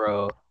 times in a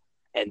row,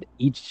 and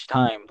each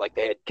time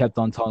they had kept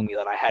on telling me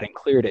that I hadn't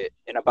cleared it.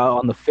 And about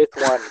on the 5th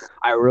one,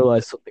 I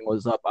realized something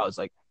was up. I was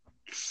like,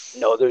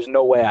 no, there's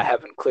no way I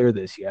haven't cleared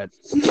this yet.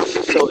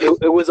 So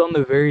it was on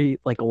the very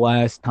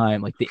last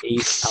time, the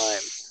 8th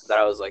time, that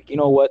I was like, you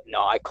know what?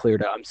 No, I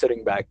cleared it. I'm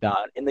sitting back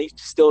down. And they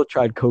still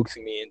tried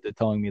coaxing me into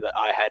telling me that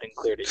I hadn't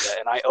cleared it yet.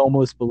 And I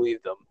almost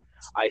believed them.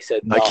 I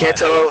said, no. I can't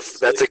tell if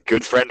that's a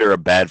good friend or a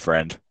bad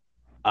friend.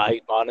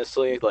 I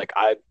honestly,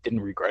 I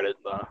didn't regret it,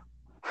 though.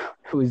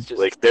 It was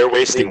just they're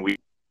wasting weed.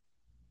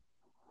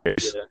 Yeah.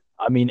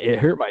 I mean, it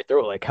hurt my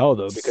throat like hell,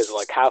 though, because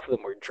half of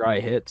them were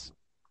dry hits.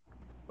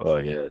 Oh,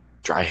 yeah.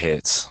 Dry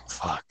hits.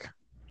 Fuck.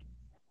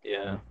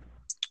 Yeah.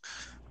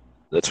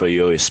 That's why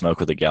you always smoke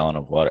with a gallon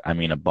of water. I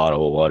mean, a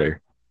bottle of water.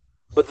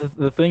 But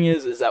the thing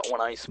is that when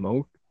I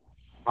smoke,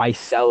 I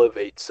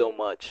salivate so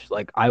much.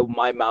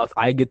 My mouth,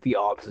 I get the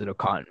opposite of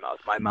cotton mouth.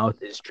 My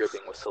mouth is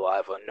dripping with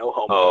saliva. No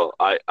homo. Oh,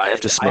 I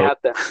have to smoke.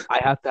 I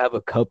have to have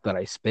a cup that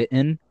I spit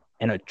in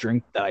and a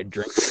drink that I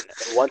drink in.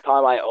 And one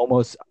time I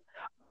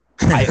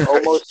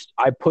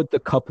put the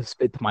cup of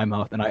spit to my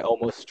mouth and I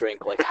almost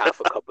drank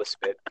half a cup of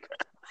spit.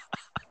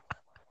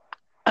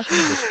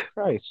 Jesus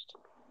Christ.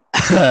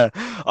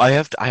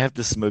 I have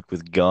to smoke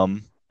with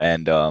gum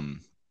and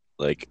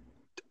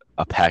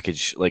a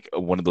package,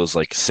 one of those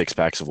 6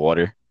 packs of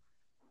water.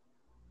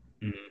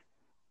 Mhm.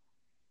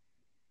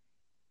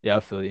 Yeah, I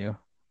feel you.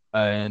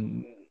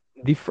 And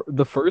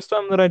the first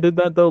time that I did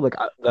that though,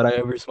 that I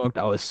ever smoked,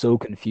 I was so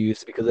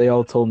confused because they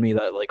all told me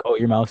that like, oh,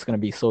 your mouth's gonna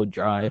be so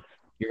dry,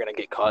 you're gonna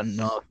get cotton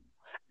off,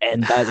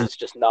 and that is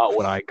just not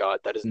what I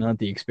got. That is not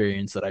the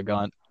experience that I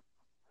got.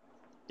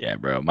 Yeah,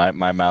 bro.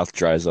 My mouth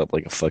dries up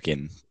like a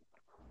fucking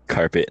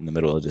carpet in the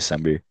middle of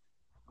December.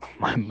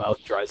 My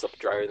mouth dries up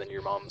drier than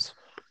your mom's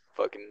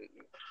fucking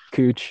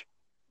cooch.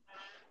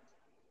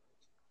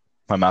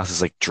 My mouth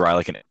is like dry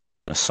like in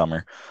a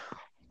summer.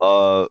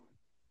 Uh,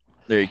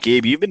 there,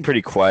 Gabe, you've been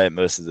pretty quiet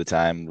most of the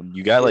time.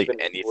 You got He's like been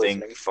anything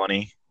listening.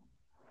 funny?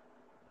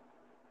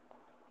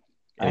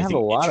 I have a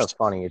Anything lot of interesting?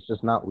 funny. It's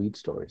just not weed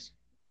stories.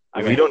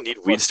 I We got don't need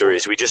weed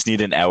stories. We just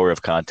need an hour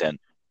of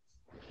content.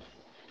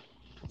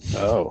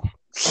 Oh.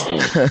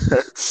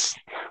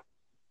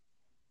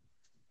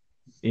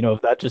 You know,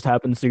 if that just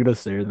happens to get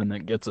us there, then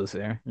it gets us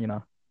there. You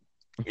know,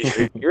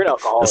 you're an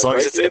alcoholic, As long right,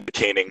 as it's Gabe?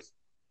 entertaining.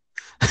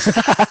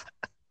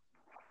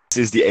 This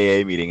is the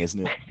AA meeting,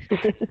 isn't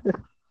it?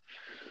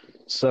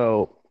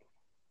 So,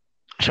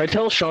 should I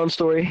tell Sean's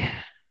story?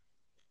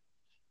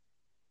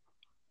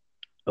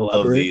 Of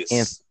Elaborate.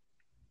 these.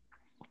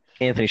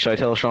 Anthony, should I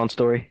tell Sean's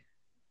story?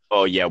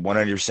 Oh yeah,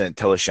 100%.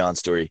 Tell a Sean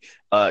story.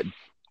 All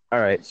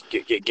right.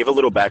 Give a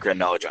little background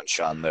knowledge on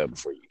Sean though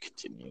before you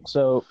continue.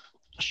 So,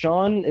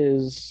 Sean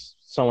is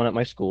someone at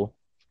my school,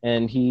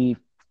 and he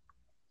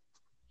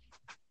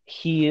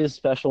is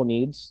special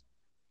needs,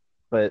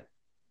 but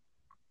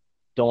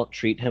don't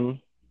treat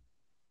him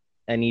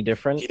any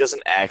different. He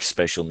doesn't act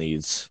special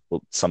needs.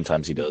 Well,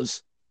 sometimes he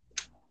does.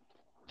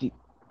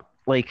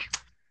 Like,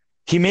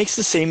 He makes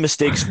the same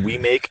mistakes we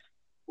make,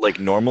 like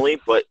normally,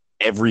 but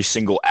every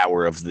single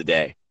hour of the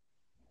day.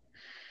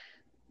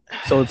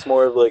 So it's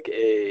more of like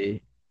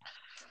a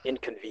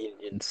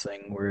inconvenience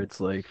thing where it's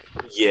like,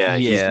 Yeah,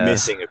 he's Yeah.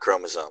 missing a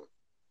chromosome.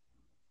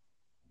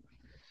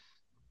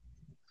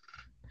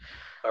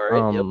 all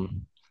right, yep.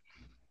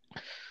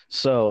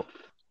 So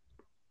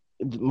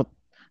the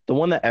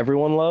one that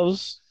everyone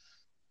loves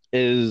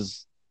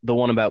is the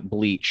one about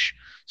bleach.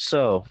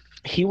 So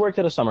he worked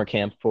at a summer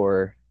camp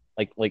for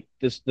like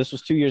this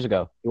was 2 years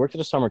ago. He worked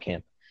at a summer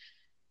camp,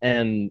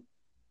 and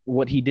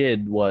what he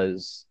did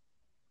was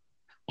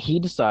he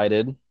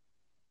decided,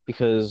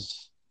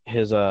 because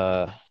his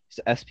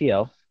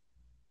SPL,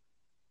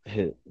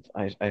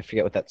 I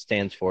forget what that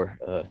stands for,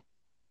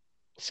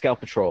 Scout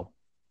Patrol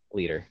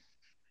leader.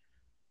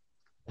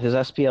 His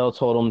SPL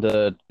told him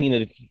to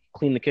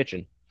clean the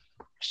kitchen.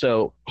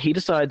 So he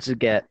decides to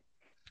get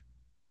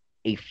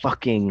a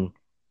fucking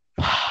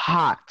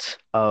pot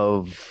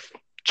of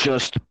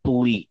just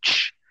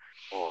bleach.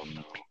 Oh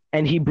no.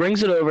 And he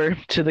brings it over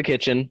to the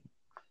kitchen,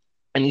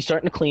 and he's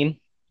starting to clean.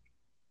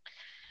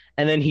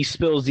 And then he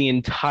spills the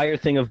entire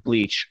thing of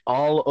bleach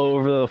all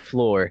over the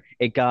floor.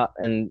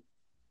 And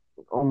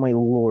oh my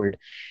lord,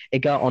 it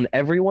got on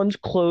everyone's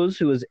clothes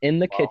who was in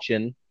the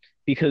kitchen,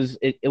 because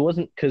it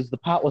wasn't, because the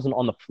pot wasn't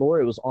on the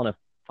floor, it was on a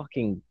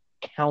fucking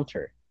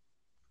counter.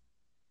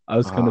 I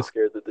was kind of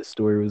scared that this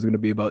story was going to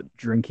be about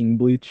drinking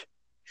bleach.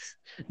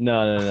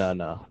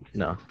 No.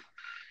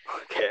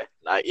 Okay.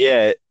 Not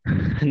yet.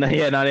 Not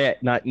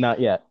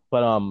yet.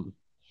 But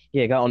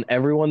yeah, it got on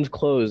everyone's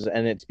clothes,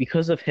 and it's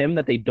because of him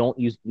that they don't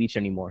use bleach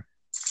anymore.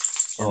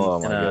 Oh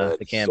my god.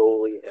 The camp.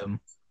 Solely him.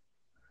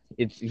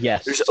 It's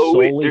There's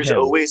solely him.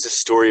 always a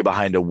story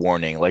behind a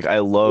warning. Like I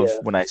love Yeah.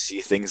 when I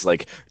see things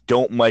like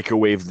 "Don't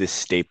microwave this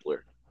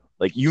stapler."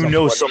 Like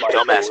Someone some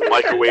dumbass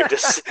microwaved. microwaved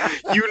this.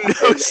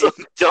 Some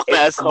It's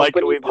dumbass company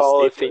microwaved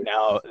policy this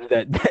now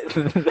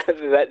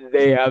that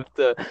they have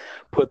to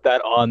put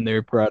that on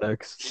their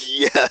products.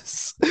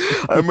 Yes.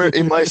 I remember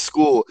in my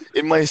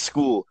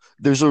school,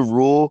 there's a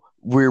rule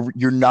where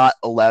you're not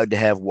allowed to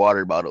have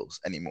water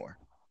bottles anymore.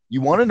 You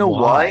want to know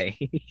why?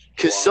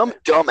 Because some Why?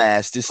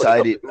 dumbass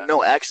decided. with that.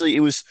 No, actually, it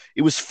was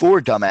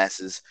four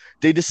dumbasses.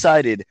 They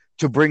decided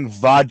to bring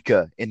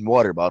vodka in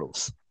water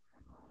bottles.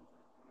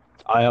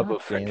 I have a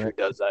God friend damn who it.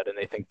 does that, and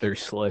they think they're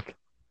slick.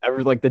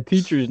 Like the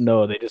teachers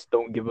know, they just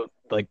don't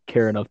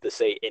care enough to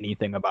say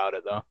anything about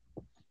it though.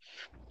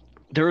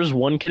 There was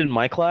one kid in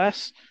my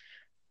class,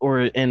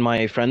 or in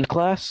my friend's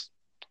class.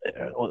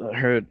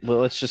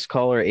 Let's just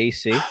call her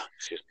AC.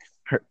 Excuse me.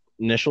 Her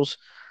initials.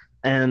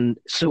 And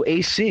so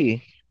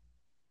AC,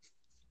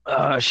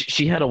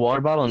 she had a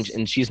water bottle,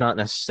 and she's not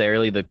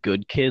necessarily the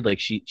good kid. Like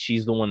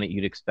she's the one that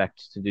you'd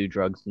expect to do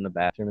drugs in the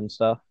bathroom and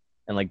stuff,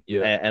 and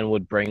and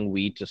would bring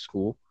weed to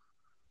school,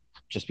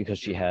 just because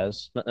she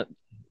has.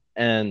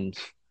 And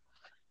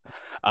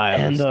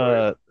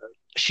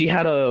she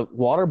had a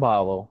water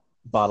bottle,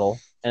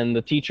 and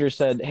the teacher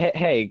said,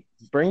 hey,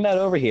 bring that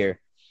over here.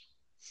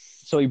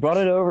 So he brought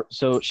it over.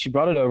 So she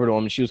brought it over to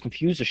him, and she was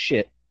confused as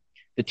shit.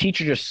 The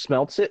teacher just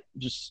smelts it.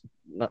 Just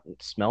not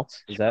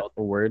smelt. Is that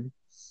a word?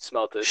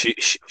 Smelt it.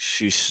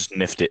 She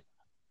sniffed it.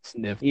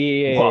 Sniffed.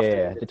 Yeah.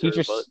 Wafted into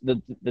her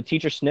butt. The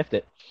teacher sniffed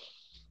it,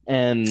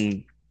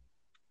 and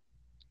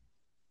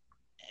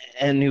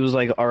he was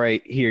like, "All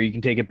right, here, you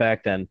can take it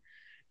back." Then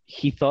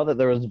he thought that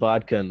there was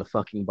vodka in the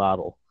fucking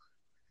bottle.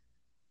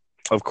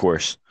 Of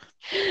course.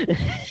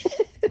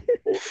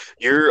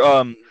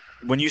 You're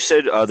when you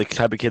said the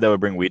type of kid that would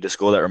bring weed to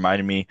school, that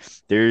reminded me.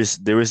 There was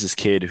this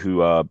kid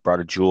who brought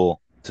a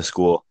jewel to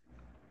school.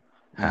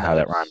 How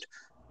that rhymed.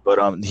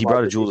 But he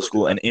brought a jewel to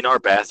school, and in our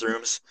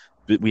bathrooms,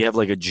 we have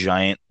like a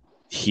giant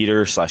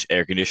heater /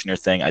 air conditioner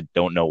thing. I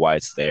don't know why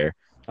it's there.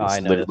 Oh, I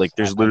It's know.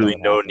 there's literally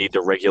no need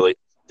to regulate.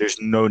 There's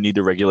no need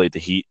to regulate the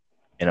heat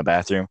in a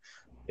bathroom.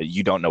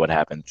 You don't know what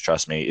happens.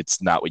 Trust me,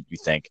 it's not what you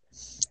think.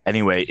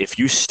 Anyway, if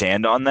you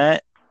stand on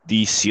that,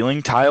 the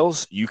ceiling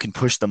tiles, you can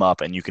push them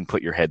up and you can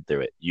put your head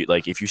through it. You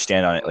like if you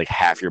stand on it, like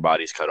half your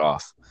body's cut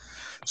off.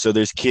 So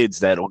there's kids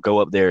that'll go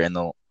up there and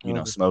they'll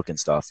smoke and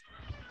stuff.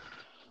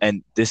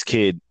 And this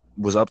kid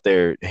was up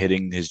there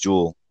hitting his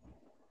jewel,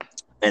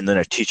 and then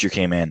a teacher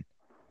came in,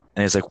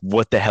 and he's like,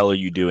 "What the hell are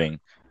you doing?"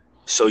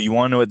 So you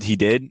want to know what he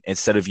did?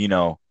 Instead of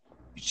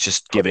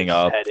just giving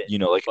up,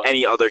 like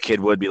any other kid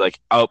would be like,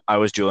 "Oh, I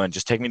was jeweling.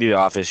 Just take me to the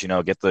office.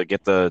 Get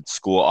the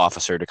school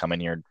officer to come in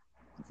here,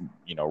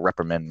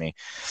 reprimand me."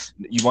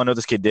 You want to know what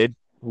this kid did?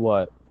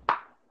 What?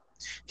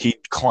 He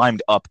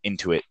climbed up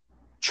into it,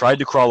 tried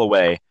to crawl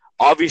away.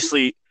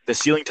 Obviously, the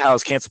ceiling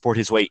tiles can't support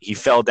his weight. He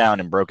fell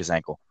down and broke his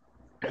ankle.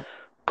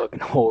 Fucking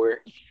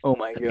horror. Oh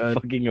my god.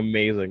 Fucking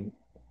amazing.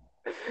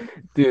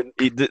 Dude.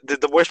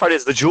 The worst part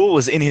is the jewel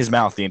was in his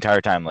mouth the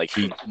entire time. Like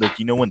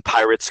when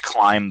pirates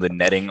climb the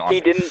netting on, He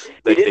didn't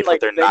they like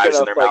put their think knives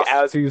in enough, their like,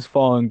 mouth. as he was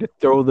falling to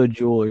throw the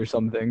jewel or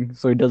something,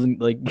 so he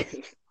doesn't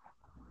like.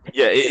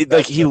 Yeah,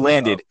 like he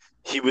landed.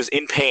 He was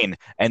in pain,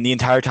 and the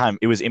entire time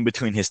it was in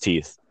between his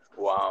teeth.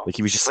 Wow. Like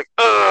he was just like,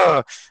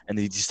 ugh, and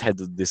he just had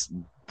this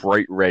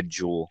bright red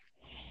jewel.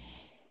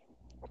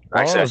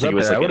 Actually, I think it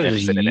was like I would have an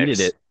just infinite. yeeted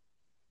it,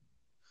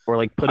 or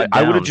like put it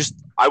I down.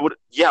 I would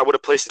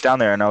have placed it down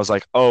there, and I was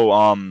like, oh,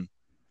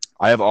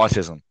 I have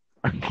autism.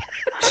 I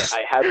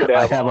happen to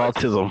I have have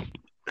autism.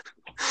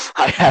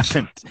 I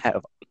happen to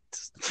have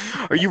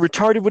autism. Are you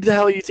retarded? What the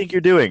hell do you think you're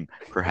doing?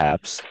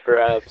 Perhaps.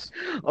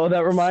 Oh,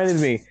 that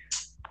reminded me.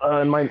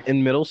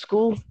 In middle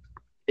school,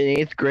 in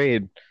 8th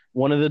grade,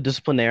 one of the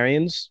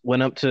disciplinarians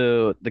went up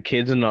to the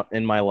kids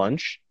in my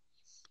lunch,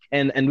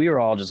 and we were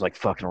all just like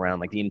fucking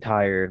around, like the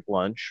entire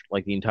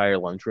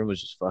lunchroom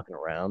was just fucking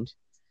around.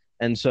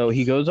 And so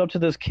he goes up to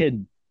this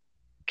kid,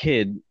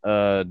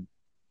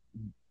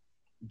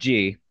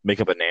 G.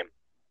 Make up a name.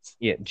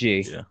 Yeah,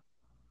 G. Yeah.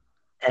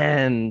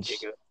 And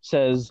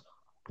says,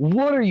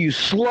 "What are you,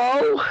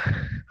 slow?"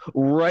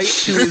 Right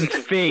to his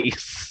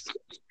face.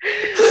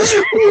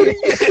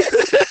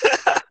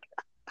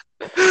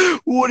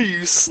 What are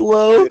you,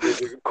 slow?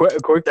 Quick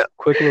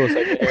little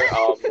segment here.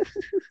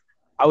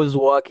 I was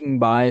walking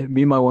by.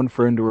 Me and my one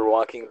friend were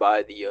walking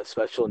by the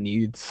special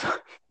needs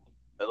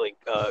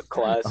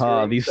class.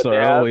 These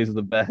are always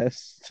the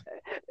best.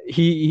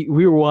 We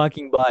were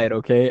walking by it,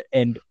 okay,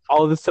 and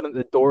all of a sudden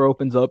the door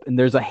opens up and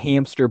there's a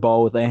hamster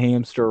ball with a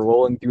hamster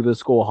rolling through the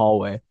school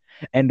hallway.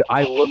 And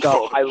I look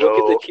up, I look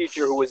at the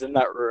teacher who was in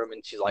that room,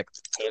 and she's like,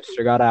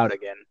 "Hamster got out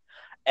again."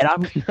 And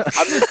I'm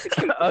just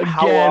thinking,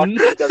 how often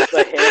does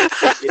the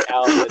hamster get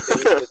out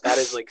that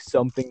is like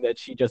something that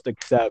she just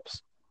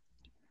accepts?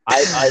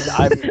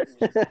 I'm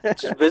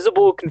just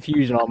visible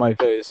confusion on my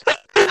face.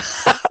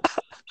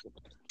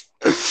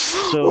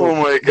 So, oh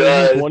my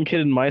there's god! one kid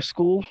in my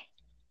school.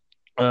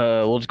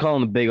 We'll just call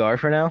him the Big R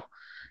for now.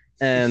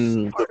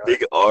 And The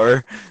big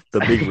R, the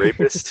big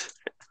rapist.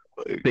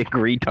 big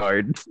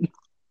retard.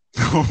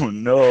 Oh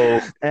no!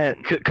 And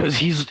because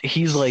he's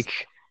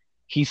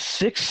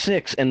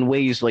 6'6" and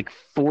weighs like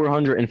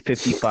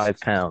 455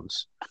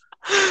 pounds.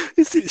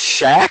 Is it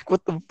Shaq?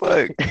 What the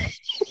fuck?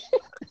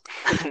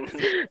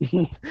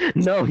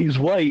 No, he's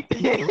white.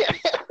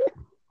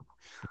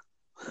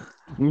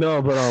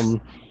 No,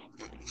 but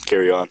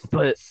Carry on.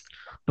 But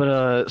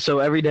so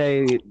every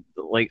day,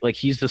 like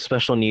he's the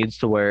special needs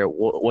to where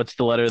what's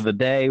the letter of the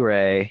day,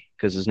 Ray?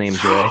 Because his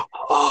name's Ray.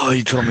 Oh,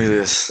 you told me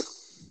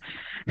this.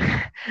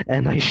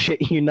 And I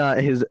shit you not,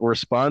 his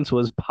response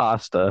was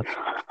pasta.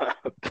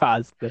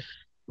 Pasta.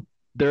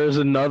 There's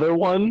another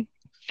one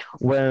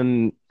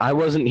when I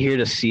wasn't here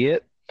to see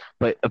it,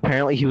 but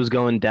apparently he was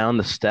going down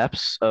the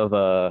steps of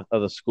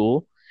the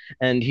school,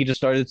 and he just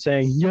started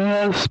saying,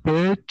 "Yes,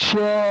 bitch,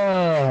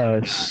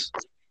 yes."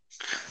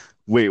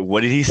 Wait,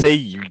 what did he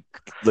say?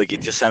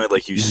 It just sounded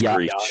like you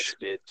screeched. Yas,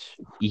 bitch.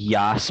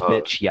 Yas,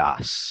 bitch,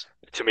 yas.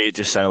 To me, it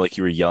just sounded like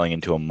you were yelling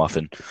into a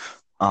muffin.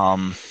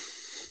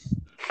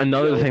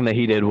 Another thing that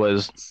he did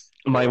was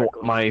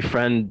my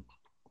friend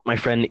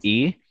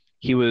E.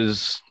 He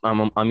was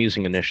I'm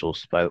using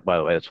initials by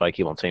the way. That's why I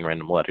keep on saying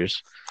random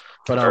letters.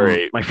 But All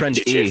right, my friend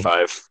GTA E.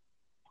 5.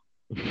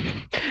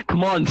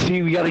 Come on,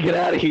 C. We gotta get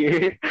out of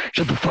here.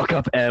 Shut the fuck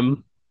up,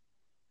 M.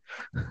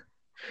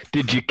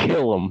 Did you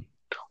kill him?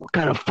 What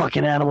kind of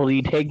fucking animal did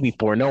he take me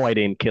for? No, I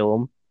didn't kill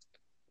him.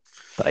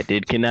 But I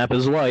did kidnap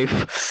his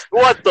wife.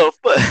 What the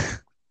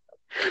fuck?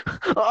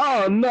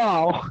 Oh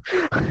no.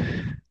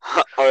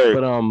 Right.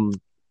 But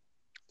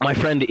my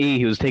friend E,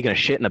 he was taking a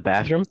shit in the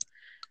bathroom,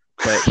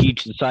 but he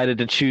decided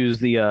to choose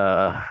the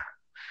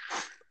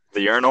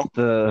The urinal?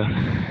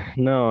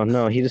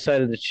 No. He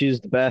decided to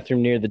choose the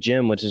bathroom near the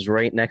gym, which is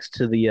right next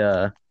to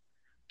the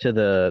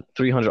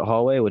 300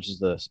 hallway, which is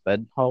the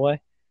sped hallway.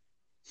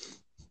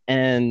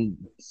 And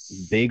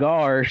Big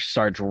R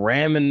starts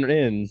ramming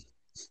in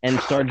and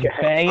starts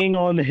banging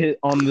on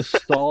the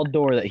stall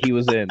door that he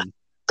was in.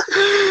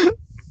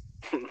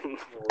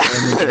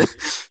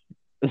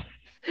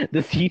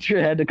 The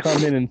teacher had to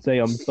come in and say,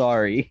 "I'm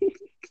sorry."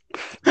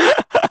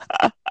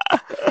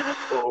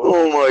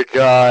 Oh my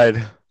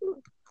god.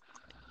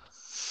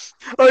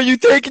 Are you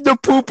taking the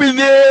poop in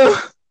there?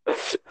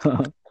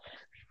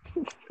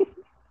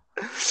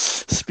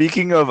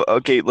 Speaking of,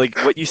 okay, like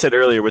what you said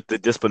earlier with the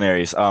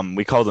disciplinaries,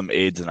 we call them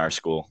AIDS in our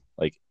school,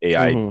 like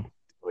AI. Mhm.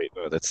 Wait,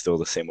 no, that's still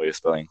the same way of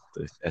spelling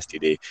the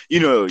STD.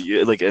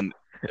 Like an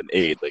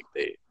aid, like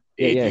they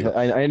aid Yeah, you.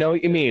 I know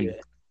what you mean.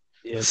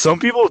 Yeah. Some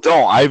people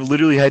don't. I've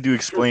literally had to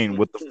explain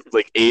what the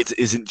like AIDS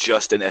isn't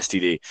just an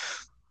STD.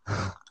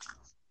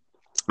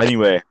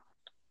 Anyway,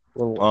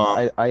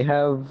 Well, I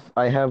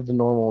have the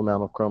normal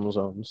amount of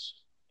chromosomes.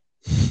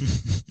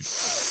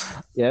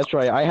 Yeah, that's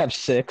right. I have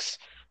 6.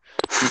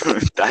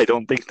 I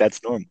don't think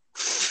that's normal.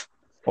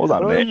 Hold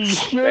on, man. Man,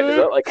 is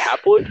that like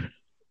haploid?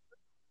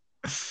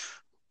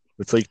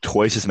 It's like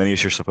twice as many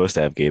as you're supposed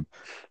to have, Gabe.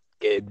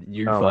 Gabe,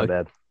 you're Oh, my fucked.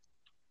 bad.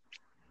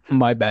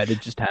 My bad.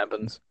 It just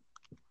happens.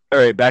 All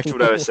right, back to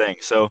what I was saying.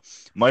 So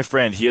my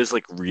friend, he has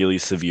like really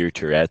severe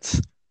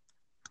Tourette's,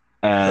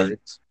 and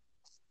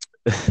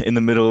in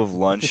the middle of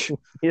lunch,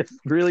 It's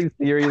really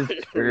serious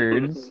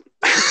turds.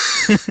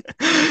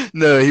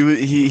 no,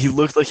 he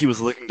looked like he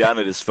was looking down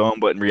at his phone,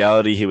 but in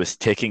reality, he was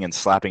ticking and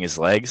slapping his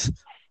legs.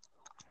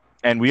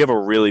 And we have a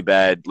really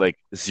bad like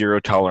zero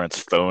tolerance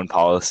phone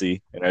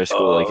policy in our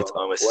school. Like it's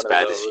almost as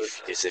bad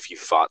as if you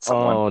fought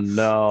someone. Oh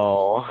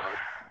no.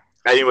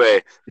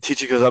 Anyway, the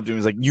teacher goes up to him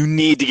and he's like, "You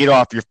need to get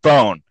off your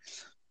phone."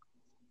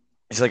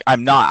 He's like,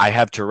 "I'm not. I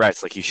have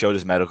Tourette's." Like he showed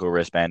his medical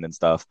wristband and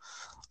stuff.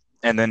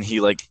 And then he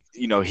like,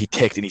 he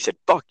ticked and he said,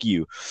 "Fuck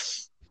you."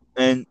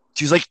 And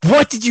she was like,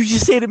 "What did you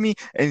just say to me?"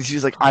 And she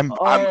was like, I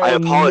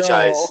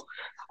apologize. No.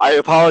 I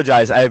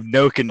apologize. I have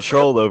no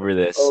control over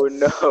this." Oh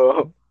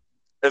no.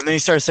 And then he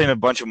started saying a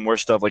bunch of more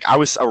stuff. Like I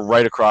was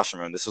right across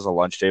from him. This was a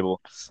lunch table.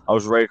 I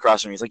was right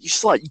across from him. He's like, "You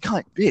slut, you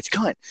cunt, bitch,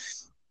 cunt."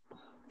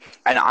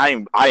 And I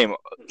am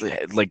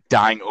like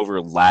dying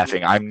over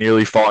laughing. I'm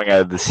nearly falling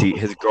out of the seat.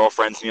 His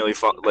girlfriend's nearly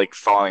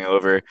falling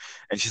over,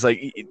 and she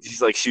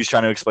was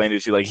trying to explain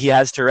to like he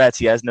has Tourette's,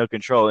 he has no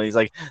control, and he's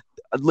like,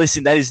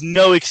 "Listen, that is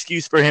no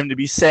excuse for him to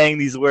be saying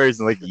these words."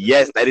 And like,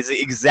 yes, that is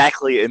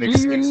exactly an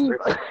excuse for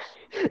him.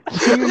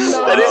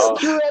 That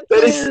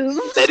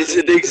is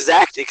an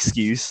exact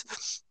excuse.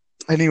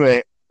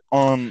 Anyway,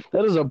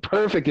 that is a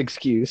perfect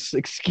excuse.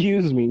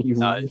 Excuse me, you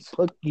Nice.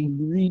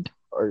 fucking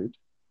retard.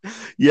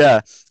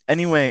 Yeah.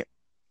 Anyway,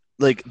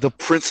 like the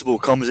principal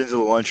comes into the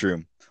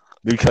lunchroom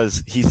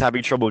because he's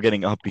having trouble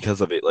getting up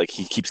because of it. Like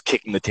he keeps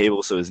kicking the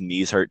table, so his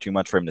knees hurt too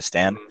much for him to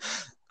stand.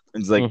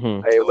 And it's like,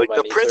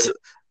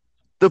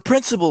 the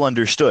principal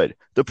understood.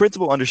 The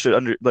principal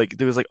understood. Like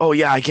there was like, "Oh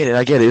yeah, I get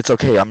it. It's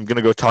okay. I'm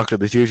gonna go talk to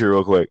the teacher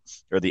real quick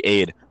or the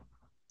aide."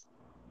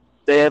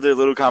 They have their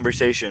little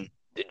conversation.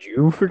 Did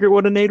you forget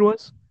what an aid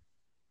was?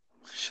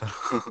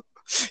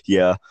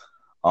 Yeah.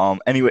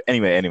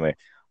 Anyway.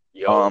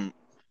 Yo, I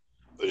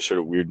just heard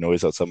a weird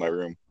noise outside my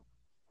room.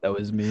 that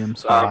was me. I'm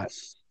sorry.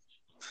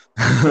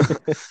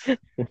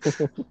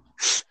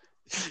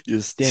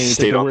 Just Dang, you took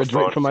stayed the on the words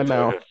right phone from my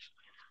mouth.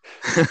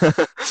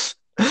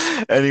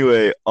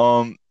 Anyway,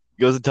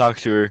 goes to talk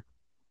to her.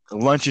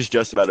 Lunch is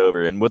just about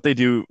over, and what they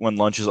do when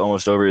lunch is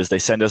almost over is they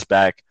send us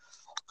back,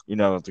 to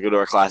go to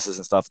our classes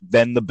and stuff.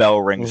 Then the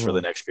bell rings for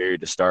the next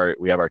period to start.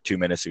 We have our 2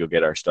 minutes to go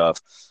get our stuff.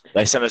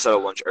 They send us out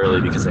of lunch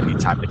early because they need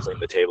time to clean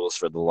the tables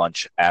for the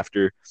lunch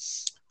after.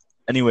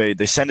 Anyway,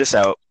 they send us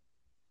out,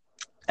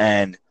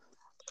 and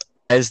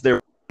as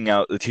they're walking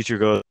out, the teacher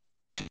goes,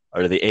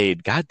 or the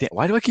aide, God damn,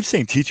 why do I keep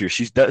saying teacher?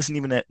 She doesn't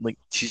even,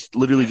 she's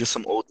literally just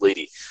some old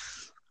lady.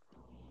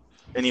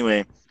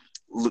 Anyway,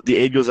 the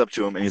aide goes up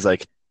to him, and he's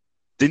like,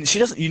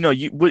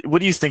 what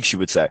do you think she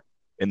would say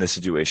in this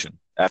situation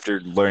after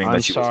learning I'm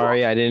that she was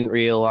sorry, wrong? I didn't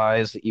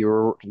realize that you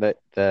were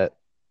that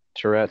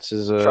Tourette's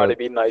is Try to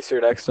be nicer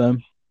next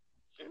time.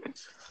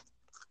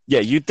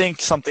 Yeah, you'd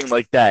think something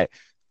like that.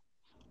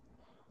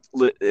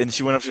 And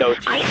she went up to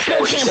him. I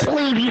still can't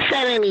believe you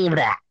said any of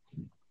that.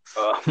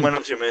 Went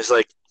up to him and was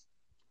like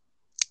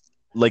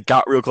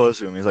got real close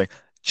to him. He's like,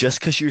 "Just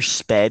because you're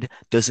sped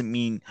doesn't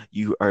mean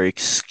you are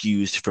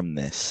excused from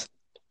this."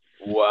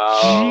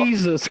 Wow.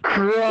 Jesus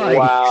Christ!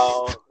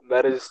 Wow,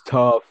 that is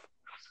tough.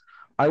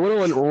 I would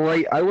have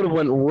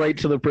went right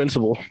to the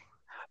principal.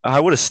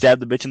 I would have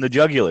stabbed the bitch in the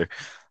jugular.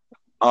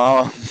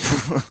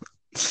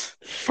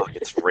 Fuck,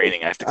 it's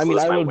raining. I have to close my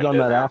I would have window done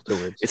that now.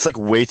 afterwards. It's like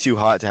way too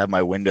hot to have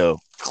my window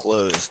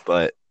closed,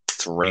 but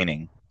it's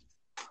raining.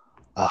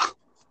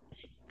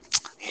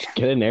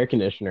 Get an air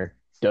conditioner.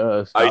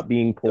 Duh. Stop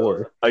being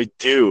poor. I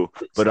do,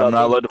 but I'm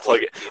not allowed to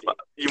plug it.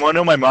 You want to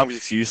know my mom's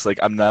excuse? Like,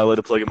 I'm not allowed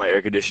to plug in my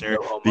air conditioner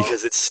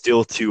because it's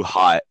still too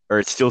hot or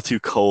it's still too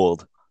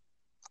cold.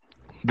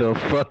 The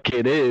fuck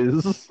it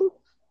is.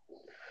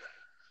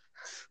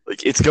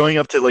 Like, it's going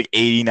up to like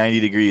 80, 90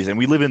 degrees, and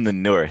we live in the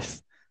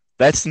north.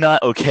 That's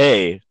not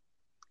okay.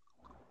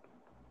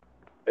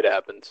 It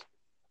happens.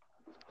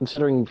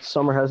 Considering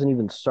summer hasn't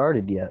even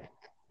started yet.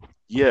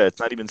 Yeah, it's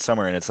not even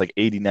summer, and it's like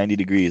 80, 90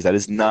 degrees. That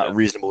is not Yeah.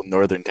 reasonable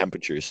northern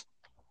temperatures.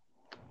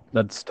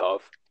 That's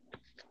tough.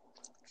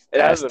 It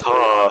That's has been pretty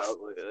hot tough. out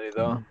lately,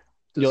 though.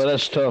 Yo,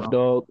 that's tough,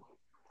 dog.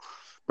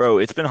 Bro,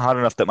 it's been hot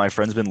enough that my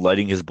friend's been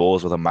lighting his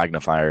bowls with a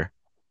magnifier.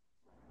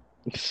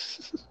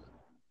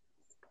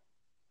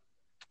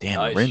 Damn,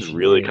 Nice. the rain's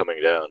really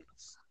coming down.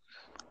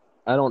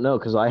 I don't know,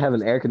 because I have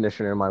an air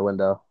conditioner in my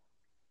window.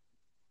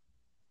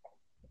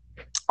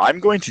 I'm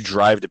going to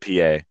drive to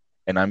PA,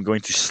 and I'm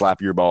going to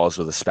slap your balls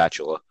with a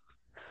spatula.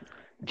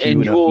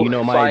 And you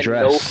know my find no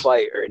address.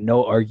 fight or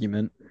no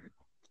argument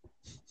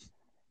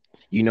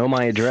You know my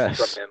from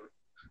address. him.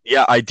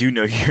 Yeah, I do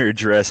know your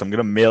address. I'm going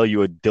to mail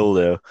you a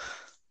dildo.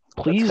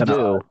 Please That's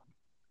kinda do. odd.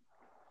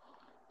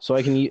 So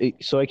I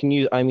can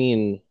use. I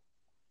mean,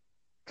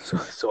 So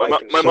I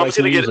can My so I mom's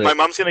can gonna use get it. my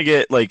mom's gonna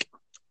get like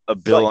a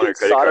bill on her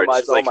credit card. sodomize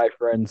She's all like, my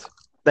friends.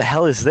 the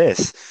hell is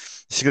this?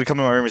 She's gonna come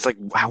to my room. It's like,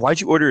 wow,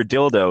 why'd you order a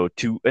dildo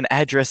to an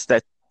address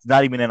that's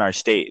not even in our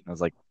state? And I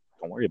was like,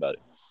 don't worry about it.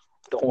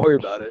 Don't worry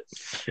about it.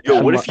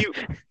 Yo, what I'm if you?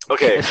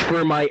 Okay, it's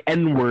for my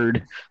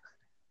N-word.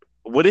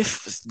 what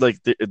if like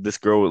this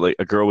girl, like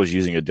a girl, was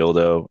using a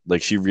dildo,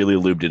 like she really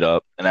lubed it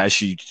up, and as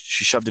she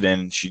shoved it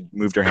in, she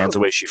moved her hands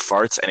away, she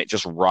farts, and it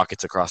just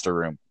rockets across the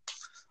room,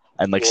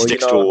 and like Well, you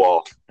sticks to know- a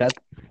wall.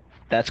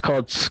 That's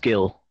called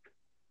skill.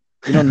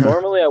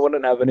 Normally I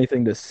wouldn't have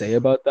anything to say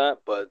about that,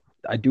 but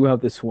I do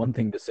have this one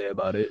thing to say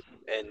about it,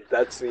 and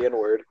that's the N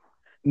word.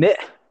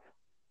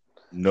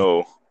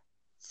 No.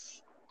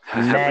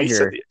 Have we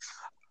said Nagger. the-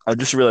 I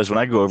just realized when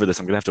I go over this,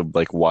 I'm gonna have to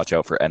like watch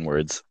out for N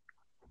words.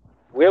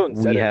 We haven't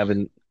said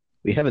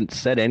We it. haven't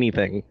said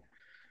anything.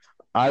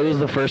 I was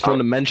the first one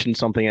to mention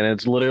something, and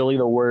it's literally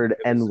the word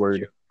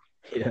N-word.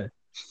 Yeah.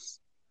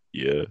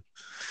 Yeah.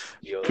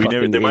 Yo, We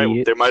never. Fucking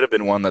idiot. There might have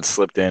been one that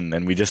slipped in,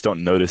 and we just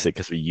don't notice it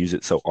because we use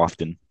it so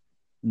often.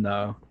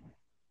 no.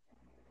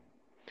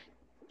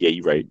 Yeah,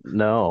 you're right.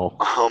 No.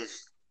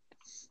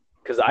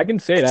 Because I can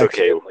say it It's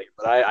okay. accidentally,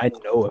 but I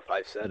know if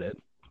I've said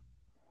it.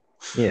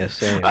 Yeah,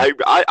 same. I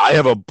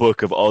have a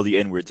book of all the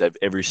N words I've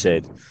ever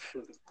said.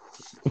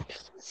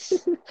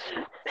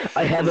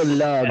 I have a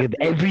log of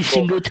every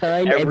single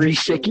time, every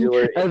second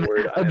singular of,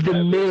 N-word of I've the ever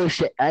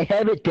millisecond. I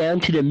have it down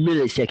to the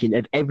millisecond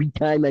of every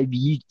time I've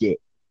used it.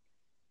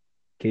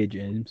 Okay,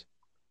 James.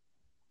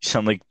 You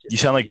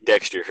sound like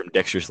Dexter from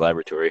Dexter's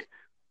Laboratory.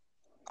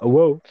 Oh,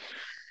 whoa.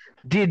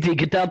 Did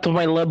get out of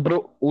my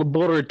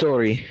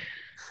laboratory?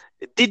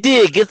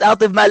 Didi, get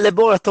out of my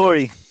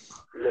laboratory.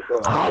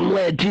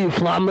 Omelette du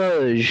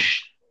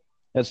fromage.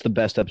 That's the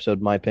best episode,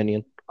 in my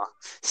opinion.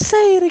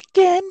 Say it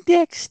again,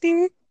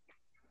 Dexter.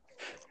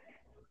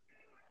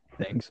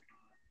 Thanks.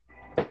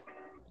 I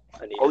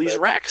need All these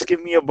racks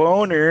give me a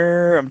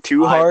boner. I'm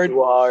too I'm hard.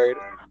 too hard.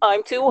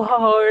 I'm too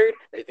hard.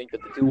 They think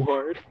that they're too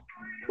hard,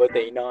 but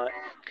they not.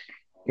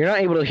 You're not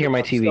able to hear my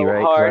I'm TV, so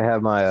right? 'Cause hard. I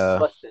have my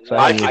Less than so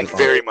I have can music on.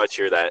 very much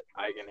hear that.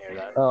 I can hear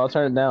that. Oh, I'll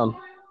turn it down.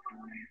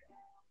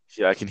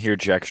 Yeah, I can hear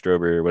Jack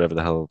Strober or whatever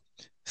the hell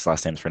his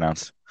last name's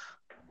pronounced.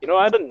 You know,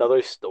 I had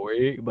another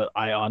story, but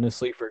I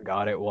honestly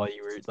forgot it while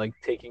you were like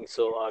taking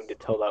so long to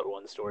tell that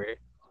one story.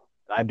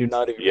 I do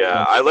not even.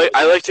 Yeah, remember.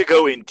 I like to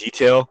go in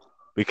detail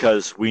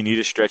because we need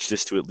to stretch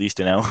this to at least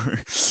an hour.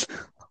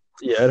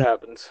 Yeah, it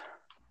happens.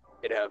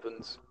 It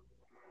happens.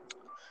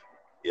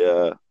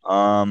 Yeah.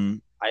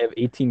 I have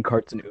 18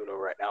 cards in Uno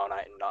right now, and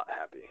I am not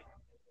happy.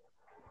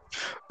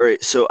 All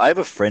right. So I have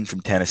a friend from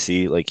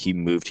Tennessee. Like he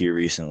moved here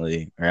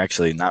recently, or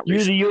actually not You're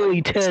recently. the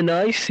only 10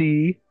 I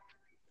see.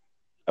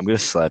 I'm gonna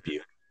slap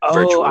you. Oh,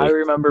 Virtually. I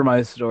remember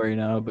my story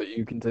now, but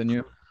you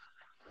continue.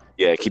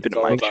 Yeah, keep it It's in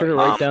all mind. Make sure to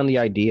write Um, down the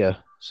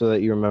idea so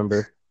that you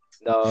remember.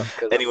 No,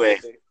 because Anyway.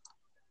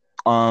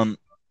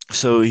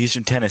 So he's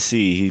from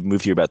Tennessee. He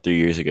moved here about 4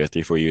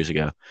 years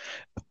ago,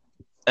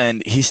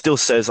 and he still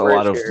says a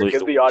lot of like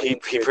give the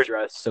audience he the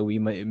address so we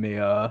may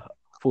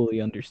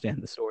fully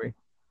understand the story.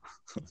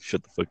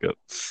 shut the fuck up.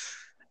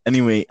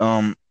 Anyway,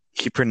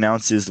 he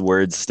pronounces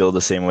words still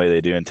the same way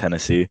they do in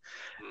Tennessee,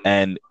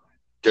 and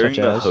during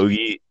Such the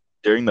as?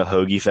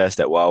 hoagie fest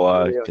at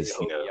Wawa, Really, because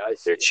you know hoagie, I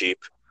see. they're cheap.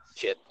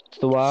 Shit. It's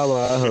the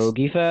Wawa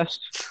Hoagie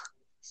Fest.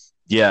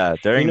 Yeah,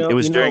 during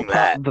during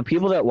that. The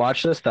people that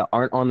watch this that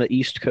aren't on the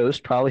East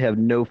Coast probably have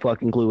no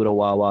fucking clue what a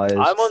Wawa is.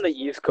 I'm on the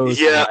East Coast.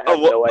 Yeah, and I have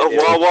no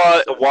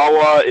idea a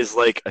Wawa is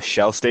like a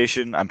Shell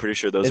station. I'm pretty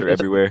sure those are It's-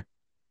 everywhere.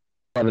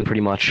 11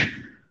 pretty much.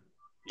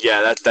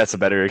 Yeah, that's a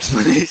better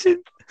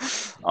explanation.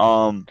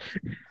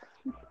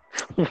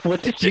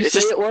 What did you It's say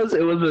just- it was?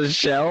 It was a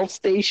Shell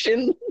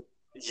station?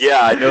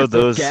 Yeah, I know A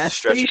those gas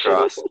stretch station?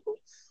 across.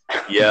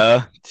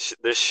 Yeah,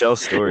 there's Shell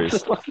stories.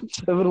 It's a fucking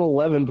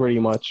 7-Eleven pretty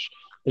much.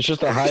 It's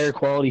just a higher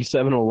quality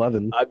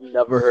 7-Eleven. I've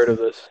never heard of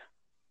this.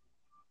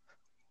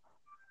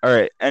 All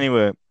right.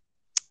 Anyway,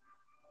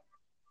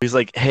 he's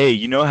like, "Hey,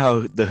 you know how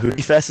the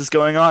Hoodie Fest is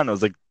going on?" I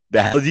was like,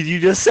 The hell did you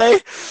just say?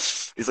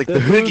 He's like, the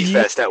Hoogie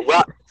Fest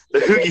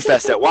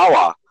at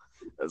Wawa.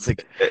 It's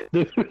like,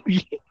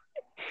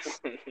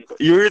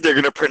 you're either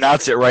going to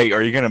pronounce it right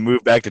or you're going to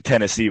move back to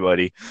Tennessee,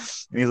 buddy.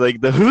 And he's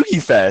like, the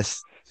Hoogie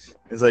Fest.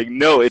 He's like,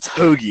 no, it's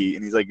Hoagie.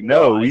 And he's like,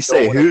 no, we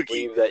say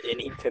Hoogie. That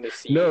any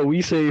Tennessee No,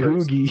 we say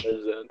Hoogie.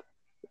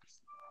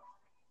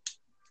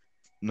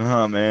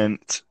 Nah, man.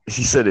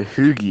 He said a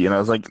Hoogie. And I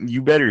was like,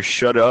 you better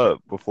shut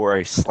up before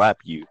I slap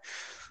you.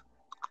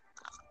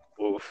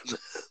 Oof.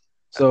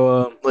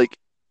 So, like,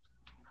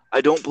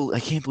 I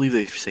can't believe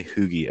they say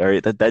Hoogie. All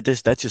right,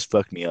 that just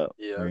fucked me up.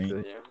 yeah, right?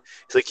 okay, yeah.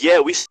 It's like, yeah,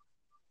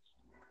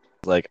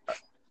 like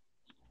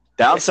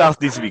down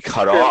south needs to be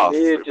cut off.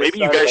 Maybe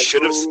you guys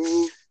should have.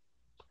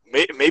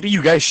 Maybe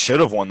you guys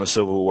should have won the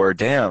Civil War.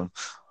 Damn.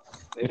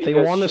 If they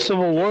won the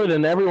Civil War,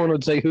 then everyone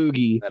would say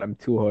Hoogie. That I'm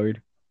too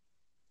hard.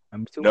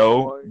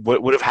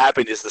 What would have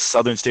happened is the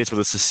southern states would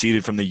have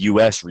seceded from the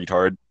U.S.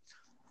 Retard.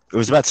 It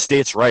was about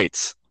states'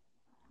 rights.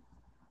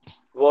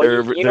 Well,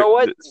 you know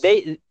what?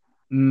 They.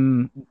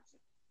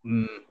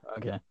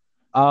 Okay.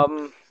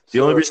 The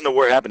only reason the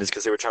war happened is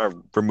because they were trying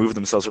to remove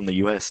themselves from the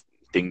U.S.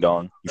 Ding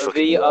dong.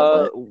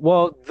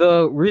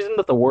 The reason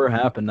that the war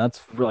happened,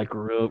 that's like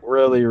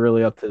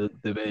really up to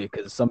debate,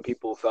 because some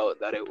people felt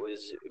that it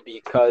was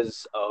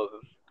because of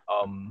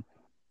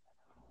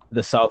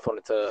the South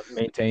wanted to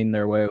maintain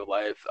their way of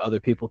life. Other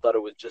people thought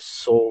it was just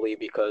solely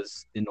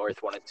because the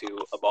North wanted to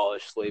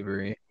abolish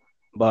slavery.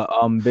 But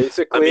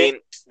basically, I mean,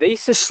 they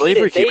seceded.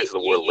 Slavery came into the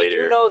war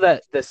later. You know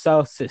that the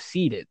South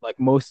seceded, like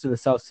most of the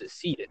South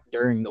seceded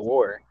during the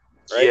war,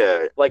 right?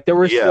 Yeah. Like there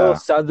were still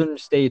Southern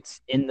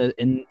states in the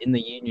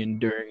Union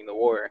during the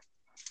war.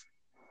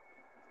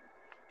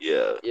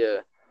 Yeah.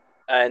 Yeah,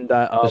 and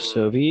the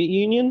Soviet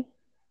Union?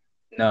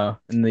 No,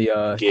 in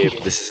the Gabe,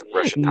 this is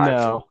Russian time.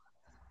 No.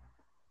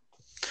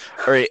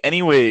 All right.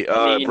 Anyway,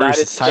 Bruce,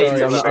 it's time for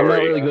your I'm not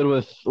story. really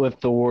good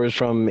with the wars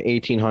from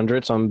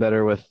 1800s. I'm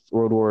better with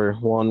World War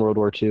I, World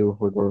War II,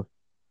 World War.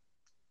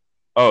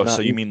 Oh,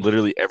 so you mean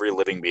literally every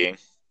living being?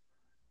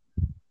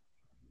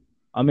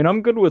 I mean,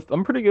 I'm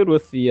pretty good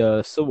with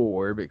the Civil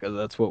War, because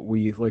that's what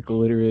we like.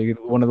 Literally,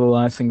 one of the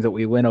last things that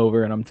we went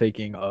over, and I'm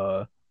taking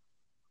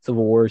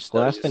Civil War studies. The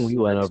last thing we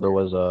went over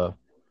was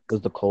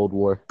the Cold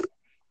War.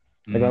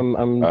 Like I'm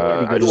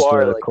I pretty just-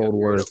 good with the Cold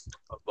War.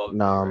 Above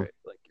Nah. right?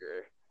 Like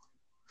you're.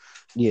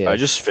 Yeah. I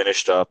just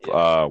finished up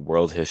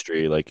world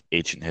history, like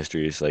ancient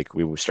histories. Like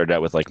we started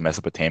out with like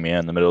Mesopotamia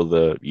in the middle of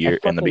the year,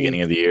 in the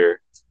beginning of the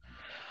year.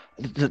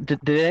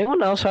 Did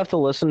anyone else have to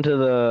listen to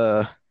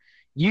the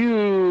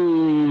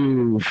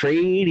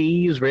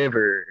Euphrates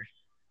River?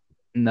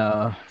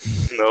 No.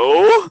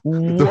 No,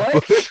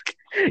 What?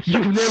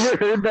 You've never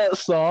heard that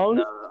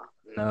song?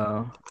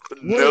 No.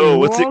 no.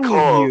 What's it wrong with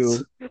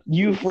called?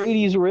 you?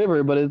 Euphrates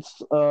River, but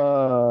it's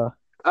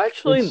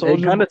Actually, it's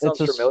it kind of it's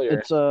sounds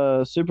familiar.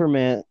 It's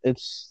Superman.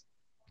 It's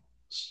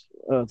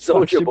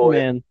Soulja Boy.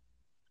 Superman.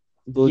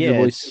 Soulja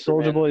Boy Soldier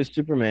Superman. Boy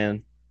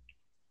Superman.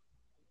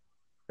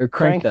 Or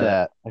Crank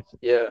That.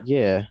 Yeah.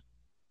 Yeah.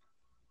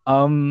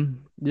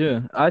 Yeah.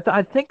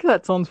 I think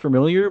that sounds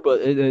familiar,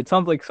 but it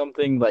sounds like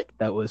something like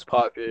that was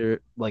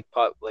popular, like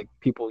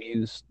people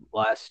used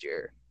last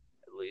year,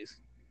 at least,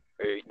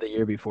 or the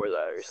year before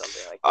that, or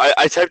something like that.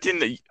 I typed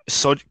in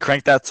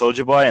Crank That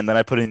Soulja Boy, and then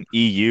I put in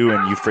EU,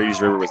 and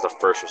Euphrates River was the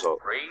first result.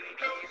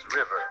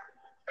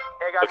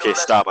 Okay,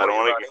 stop. I don't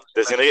want to.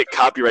 There's gonna get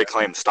copyright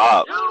claim.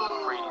 Stop.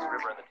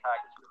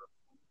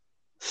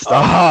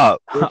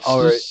 Stop. It's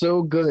All right. just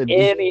so good.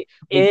 Anyway,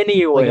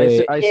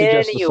 I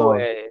suggest the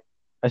song.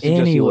 I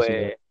suggest you listen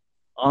to it.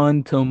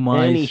 On to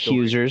my Any story.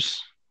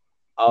 users?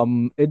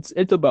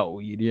 It's about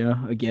weed,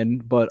 yeah. Again,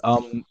 but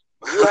you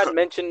had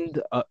mentioned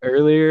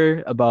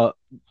earlier about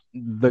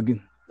the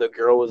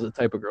girl was the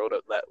type of girl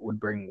that would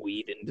bring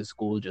weed into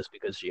school just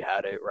because she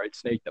had it, right?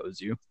 Snake, that was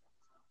you.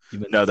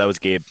 No, that was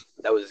Gabe.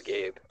 That was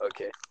Gabe.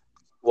 Okay.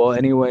 Well,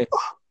 anyway,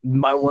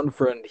 my one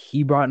friend,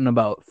 he brought in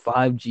about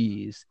 5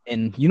 G's,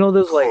 and you know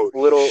those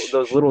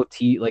little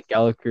tea, like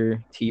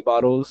Gallagher tea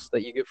bottles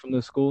that you get from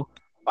the school.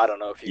 I don't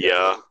know if you get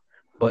them,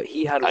 but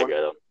he had I one.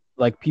 get them.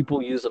 Like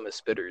people use them as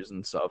spitters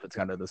and stuff. It's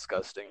kind of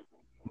disgusting,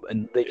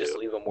 and they just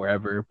leave them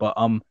wherever. But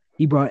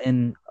he brought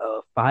in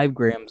 5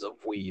 grams of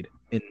weed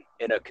in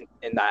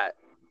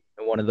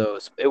one of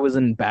those. It was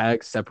in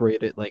bags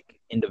separated like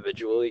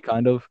individually,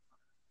 kind of,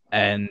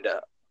 and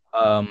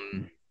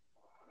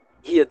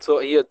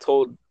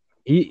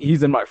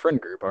he's in my friend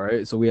group. All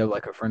right, so we have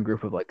like a friend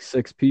group of like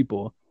 6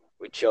 people.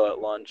 We chill at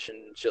lunch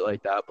and shit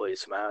like that. Play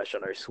Smash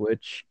on our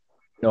Switch.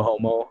 No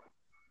homo.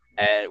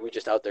 And we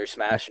just out there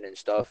smashing and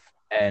stuff.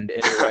 And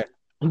anyway,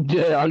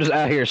 Yeah, I'm just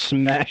out here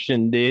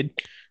smashing, dude.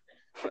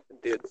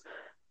 dude.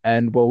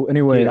 And well,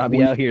 anyway, Dude, I'll be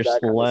we out do here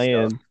that kind of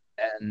slaying. stuff.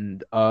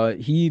 And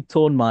he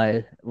told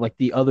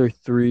the other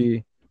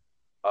 3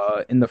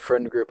 in the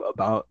friend group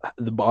about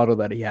the bottle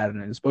that he had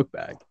in his book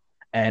bag.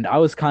 And I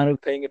was kind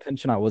of paying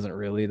attention. I wasn't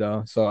really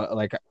though. So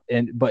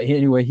but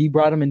anyway, he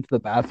brought him into the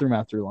bathroom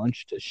after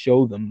lunch to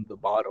show them the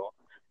bottle.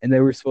 And they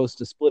were supposed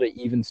to split it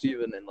even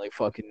Steven and like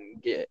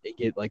fucking get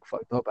like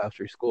fucked up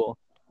after school.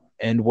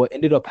 And what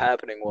ended up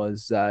happening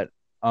was that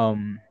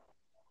the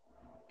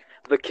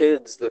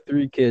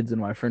three kids in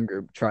my friend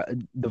group,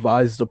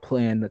 devised a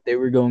plan that they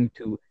were going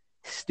to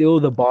steal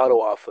the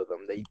bottle off of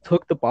them. They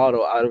took the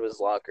bottle out of his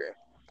locker,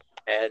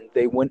 and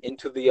they went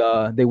into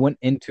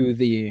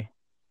the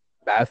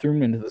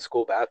bathroom, into the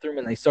school bathroom,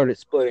 and they started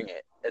splitting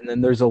it. And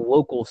then there's a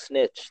local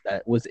snitch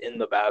that was in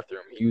the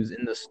bathroom. He was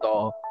in the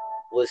stall,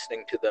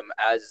 listening to them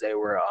as they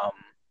were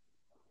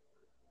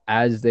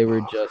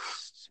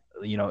just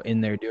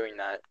in there doing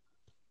that.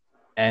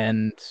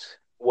 And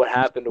what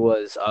happened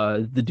was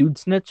the dude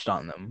snitched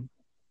on them,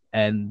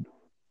 and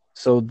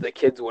so the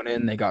kids went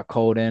in, they got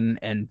called in,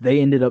 and they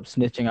ended up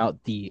snitching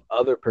out the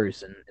other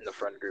person in the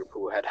friend group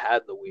who had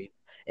the weed,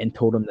 and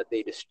told him that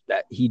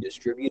that he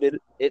distributed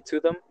it to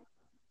them.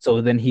 So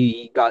then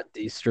he got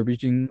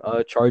distributing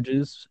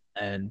charges,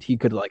 and he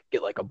could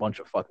get a bunch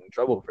of fucking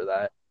trouble for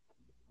that.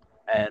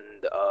 And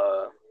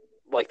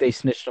they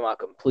snitched him out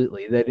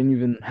completely. They didn't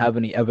even have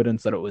any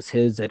evidence that it was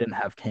his. They didn't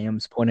have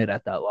cams pointed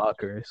at that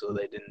locker, so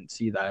they didn't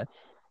see that.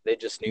 They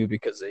just knew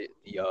because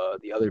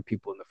the other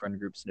people in the friend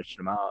group snitched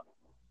him out.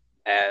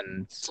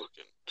 And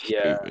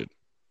yeah, Stupid.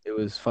 it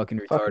was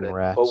fucking Fucking retarded.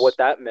 rats. But what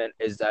that meant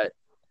is that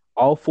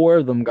all four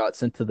of them got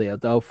sent to the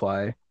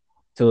Adelphi,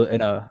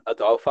 in a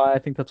Adelphi, I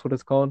think that's what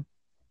it's called,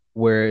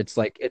 where it's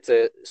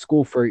a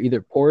school for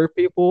either poor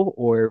people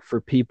or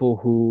for people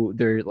who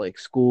their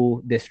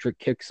school district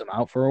kicks them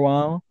out for a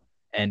while,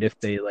 and if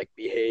they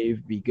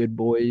behave, be good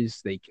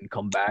boys, they can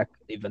come back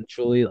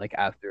eventually,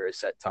 after a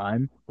set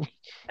time.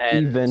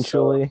 And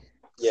Eventually. so,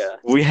 yeah,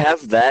 We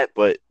have that,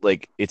 but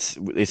it's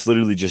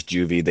literally just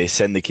juvie. They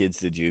send the kids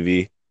to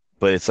juvie,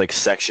 but it's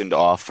sectioned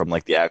off from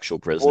the actual well,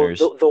 prisoners.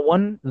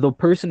 the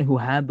person who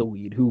had the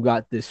weed, who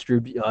got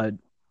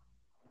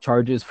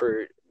charges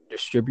for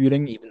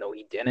distributing, even though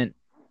he didn't,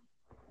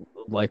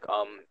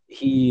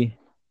 he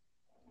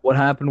what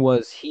happened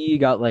was he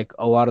got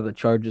a lot of the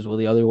charges, while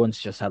the other ones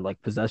just had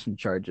possession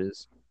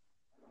charges.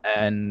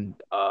 And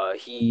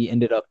he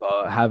ended up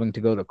having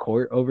to go to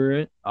court over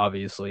it,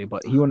 obviously.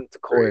 But he went to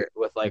court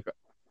with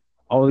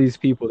all these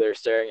people there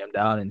staring him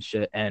down and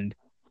shit. And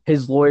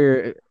his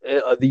lawyer,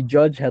 the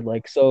judge had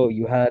so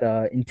you had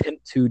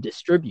intent to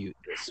distribute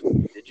this,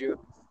 did you?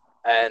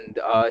 And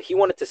he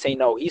wanted to say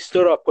no. He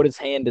stood up, put his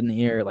hand in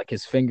the air,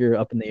 his finger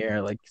up in the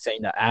air,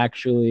 saying that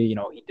actually,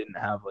 he didn't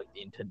have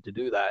the intent to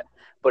do that.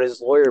 But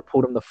his lawyer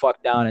pulled him the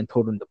fuck down and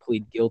told him to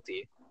plead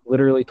guilty.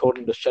 Literally told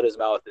him to shut his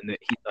mouth, and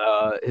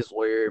his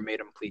lawyer made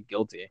him plead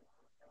guilty.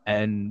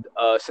 And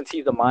since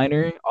he's a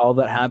minor, all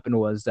that happened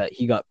was that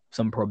he got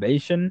some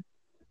probation.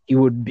 He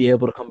would be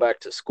able to come back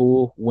to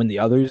school when the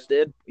others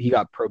did. He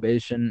got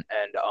probation,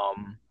 and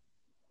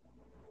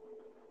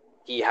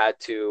he had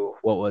to,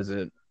 what was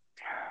it?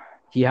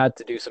 He had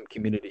to do some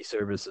community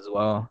service as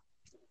well.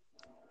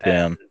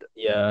 Damn. And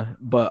yeah,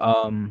 but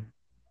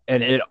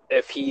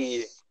if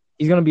he's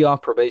gonna be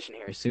off probation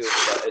here soon,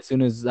 but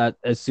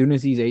as soon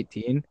as he's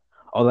 18,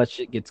 all that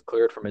shit gets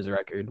cleared from his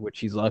record, which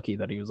he's lucky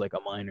that he was a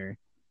minor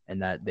and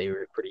that they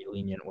were pretty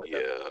lenient with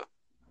him.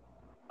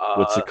 Yeah.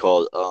 What's it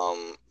called?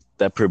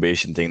 That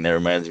probation thing, that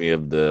reminds me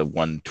of the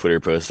one Twitter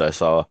post I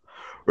saw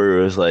where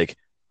it was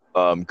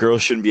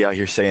girls shouldn't be out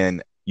here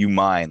saying you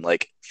mine.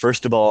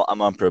 First of all,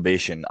 I'm on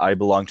probation. I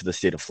belong to the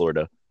state of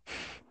Florida.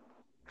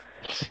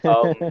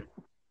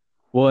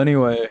 Well,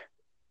 anyway,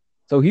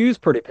 so he was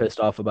pretty pissed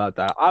off about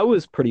that. I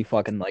was pretty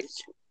fucking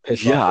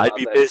pissed off. Yeah, about I'd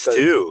be that pissed because,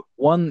 too.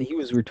 one, he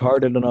was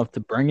retarded enough to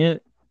bring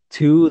it.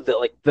 Two,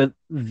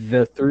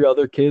 the three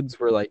other kids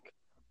were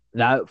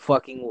that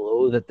fucking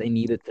low that they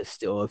needed to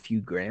steal a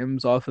few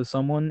grams off of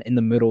someone in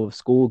the middle of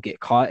school, get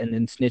caught, and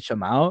then snitch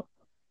them out.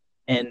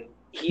 And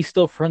he's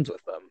still friends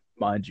with them,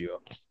 mind you.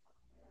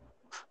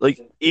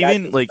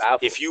 Even just baffles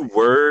if you me.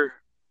 were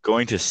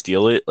going to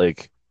steal it,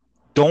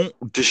 don't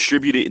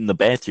distribute it in the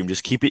bathroom.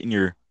 Just keep it in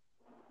your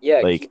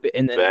Keep it,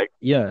 and then back.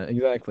 yeah,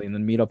 exactly, and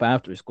then meet up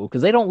after school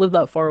because they don't live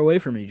that far away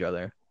from each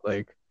other.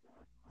 It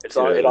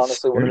Yeah,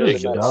 honestly wouldn't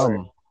have been that hard.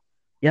 Dumb.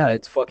 Yeah,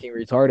 it's fucking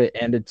retarded,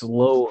 and it's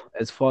low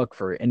as fuck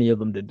for any of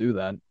them to do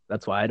that.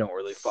 That's why I don't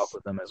really fuck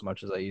with them as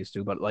much as I used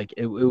to. But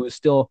it was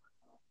still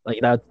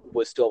that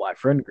was still my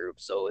friend group.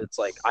 So it's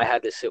I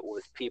had to sit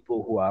with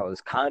people who I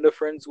was kind of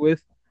friends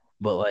with,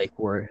 but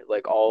were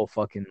all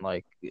fucking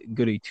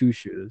goody two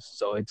shoes.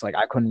 So it's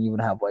I couldn't even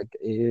have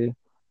an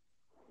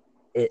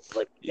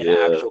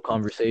actual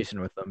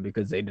conversation with them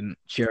because they didn't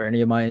share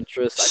any of my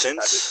interests. I just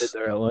had to sit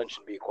there at lunch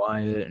and be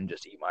quiet and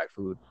just eat my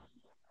food.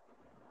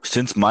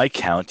 Since my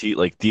county,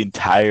 the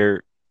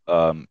entire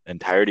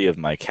entirety of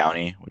my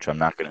county, which I'm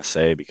not gonna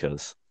say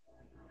because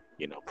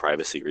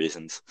privacy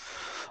reasons,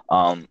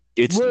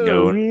 it's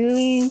known.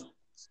 Really?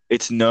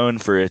 It's known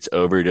for its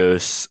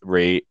overdose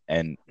rate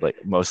and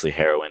mostly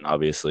heroin,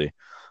 obviously,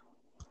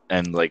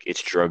 and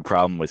its drug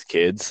problem with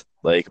kids.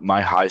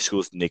 My high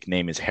school's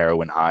nickname is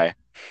Heroin High.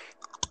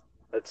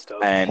 That's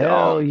dope. And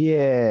Hell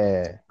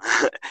yeah.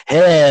 hell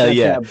That's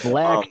yeah, that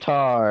black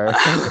tar.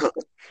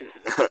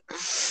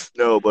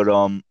 no, but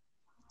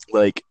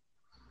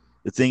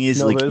the thing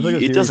is, No, but it's a it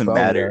serious doesn't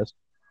problem, matter. guys.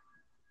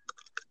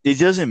 It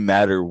doesn't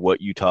matter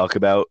what you talk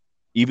about.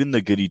 even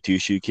the goody two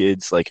shoe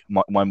kids, like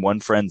my one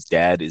friend's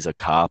dad is a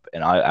cop,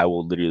 and I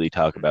will literally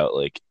talk about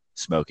like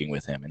smoking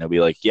with him, and he'll be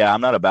like, "Yeah,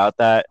 I'm not about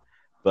that,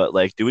 but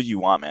like, do what you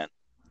want, man."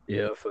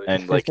 Yeah,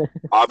 And like,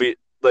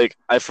 like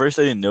at first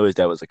I didn't know his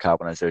dad was a cop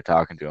when I started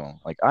talking to him.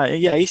 Like,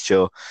 yeah, he's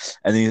chill.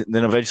 And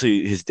then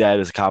eventually his dad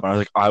is a cop, and I was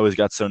like, I always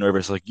got so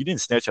nervous. Like, you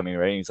didn't snitch on me,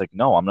 right? And he's like,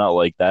 no, I'm not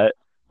like that.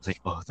 I was like,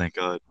 oh, thank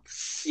God.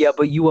 yeah,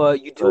 but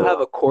you do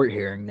have a court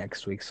hearing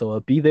next week, so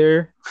be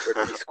there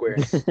or be square.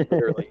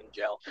 Literally in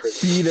jail.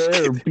 Be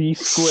there or be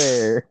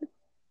square.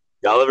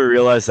 Y'all ever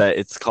realize that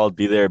it's called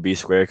be there or be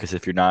square? Because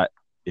if you're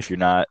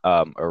not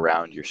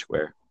around, you're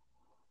square.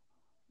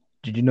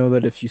 Did you know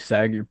that if you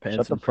sag your Shut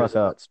pants the in fuck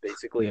prison, up. that's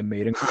basically a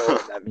mating call,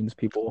 and that means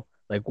people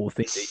like will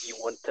think that you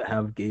want to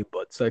have gay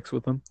butt sex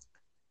with them?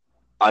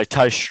 I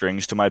tie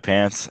strings to my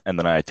pants, and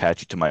then I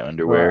attach it to my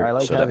underwear I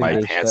like so that having my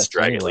gay pants sex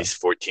drag at anyway. least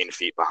 14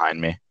 feet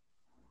behind me.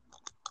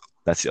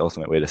 That's the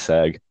ultimate way to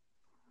sag.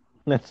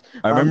 I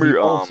I remember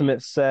the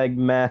ultimate sag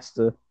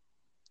master.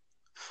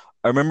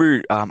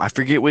 I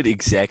forget what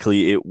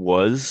exactly it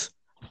was,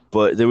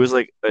 but there was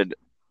like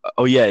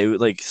oh yeah, it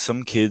was like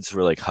some kids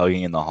were like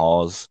hugging in the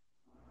halls.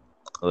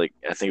 Like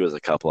I think it was a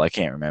couple, I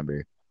can't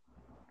remember.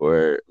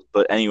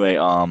 But anyway,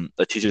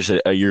 the teacher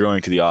said you're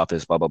going to the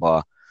office, blah blah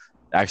blah.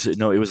 Actually,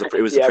 no, it was the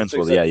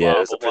principal. Yeah, it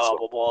was the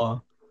principal. Blah.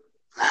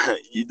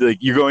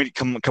 You're going to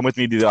come with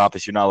me to the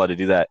office. You're not allowed to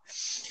do that.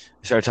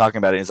 We started talking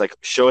about it. And it's like,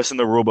 show us in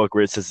the rule book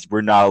where it says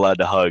we're not allowed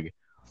to hug.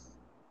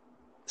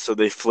 So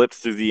they flipped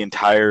through the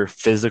entire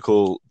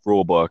physical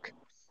rule book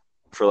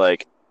for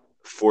like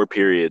 4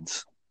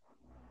 periods.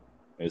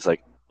 It was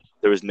like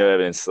there was no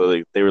evidence,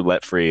 so they were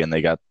let free, and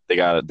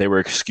they were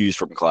excused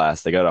from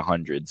class. They got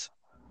hundreds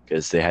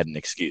because they had an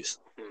excuse.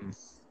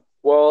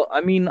 Well,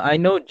 I mean, I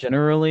know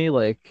generally,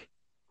 like,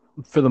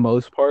 for the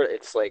most part,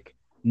 it's like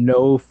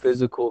no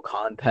physical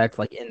contact,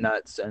 like in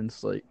that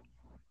sense. Like,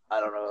 I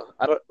don't know,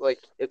 I don't like.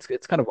 It's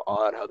kind of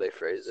odd how they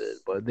phrase it,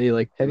 but they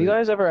like. Have you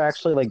guys ever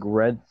actually like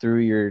read through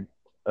your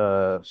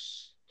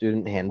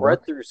student handbook?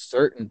 read through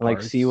certain Like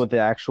parts? see what the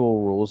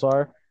actual rules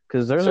are?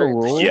 Because there's Certain a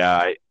rule.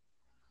 Yeah,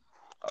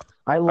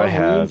 I love I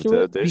reading have.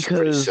 through it There's some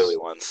pretty because silly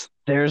ones.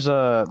 there's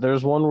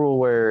one rule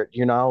where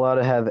you're not allowed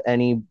to have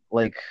any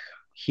like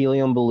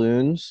helium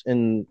balloons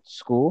in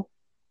school,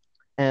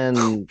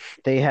 and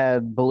they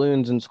had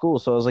balloons in school.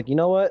 So I was like, you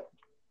know what?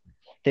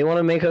 They want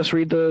to make us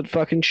read the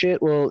fucking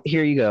shit. Well,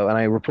 here you go. And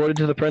I reported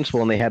to the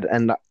principal, and they had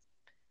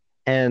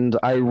and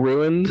I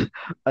ruined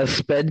a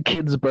sped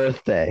kid's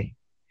birthday.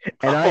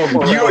 And I am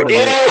proud of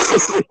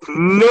it.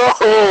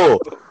 No,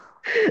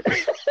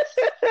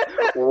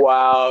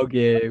 Wow,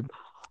 Gabe.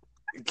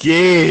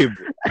 Gabe.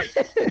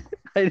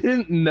 I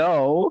didn't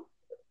know.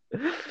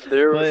 But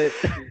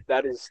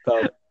That is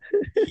tough.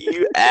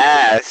 You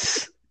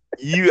ass.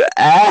 You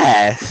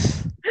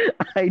ass.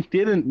 I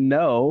didn't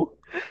know.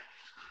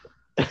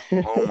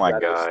 Oh my That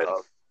is God.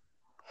 tough.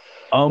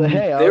 But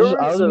hey, I there was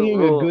was a being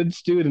rule- a good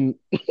student.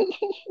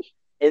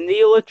 in the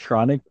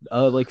electronic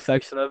like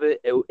section of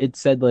it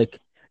said like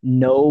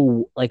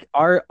no, like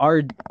our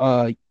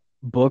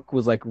book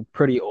was like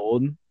pretty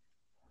old,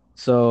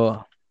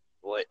 so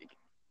like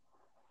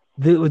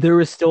there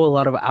was still a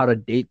lot of out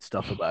of date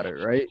stuff about it,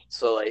 right?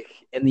 So like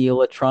in the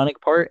electronic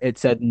part, it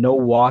said no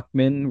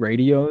Walkman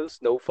radios,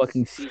 no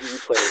fucking CD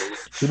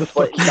players. Who the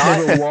But fuck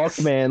has a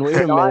Walkman? Wait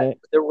a minute.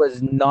 There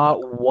was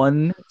not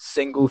one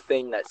single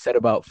thing that said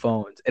about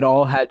phones. It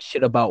all had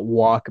shit about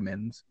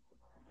Walkmans,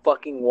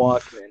 fucking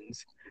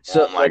Walkmans.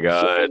 So, Oh my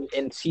God.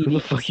 And Who the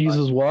CDs. fuck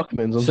uses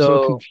Walkmans? I'm so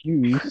So-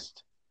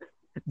 confused.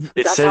 It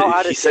That's said how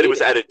out he of said it date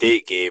was out of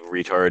date, Gabe,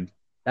 retard.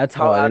 That's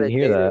how Oh, I out didn't of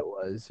hear date that. it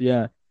was.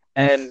 Yeah.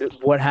 And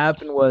what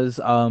happened was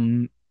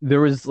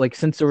there was like,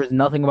 since there was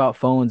nothing about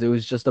phones, it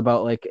was just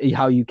about like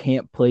how you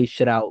can't play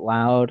shit out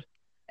loud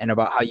and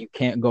about how you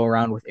can't go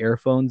around with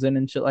earphones in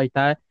and shit like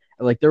that.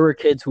 And, like there were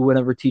kids who,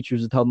 whenever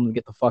teachers would tell them to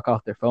get the fuck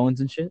off their phones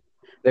and shit,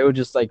 they would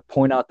just like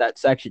point out that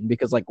section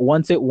because like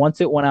once it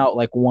went out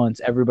like once,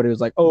 everybody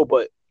was like, oh,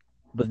 but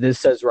this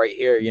says right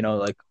here, you know,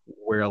 like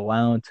we're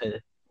allowed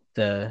to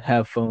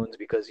have phones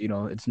because, you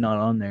know, it's not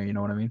on there. You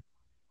know what I mean?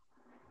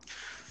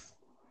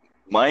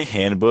 My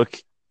handbook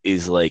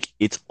is like,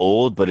 it's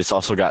old, but it's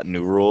also got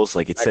new rules.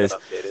 Like it says,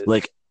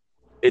 like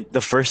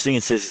the first thing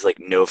it says is like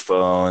no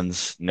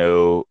phones,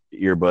 no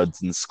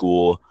earbuds in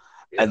school,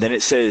 and then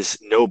it says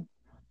no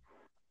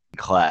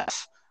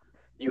class.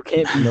 You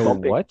can't be No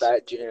bumping what?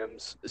 fat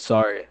jams.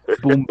 Sorry,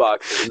 boom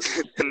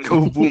boxes.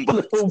 No boom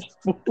boxes.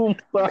 No boom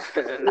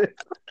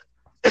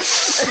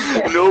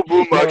No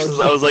boom boxes.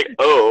 I was like,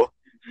 oh,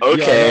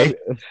 okay.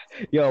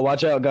 Yo,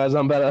 watch out, guys.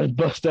 I'm about to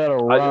bust out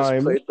a I just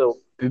rhyme. played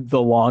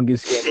the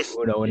longest game of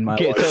Uno in my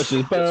Can't life. touch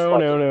this. Just No, fucking-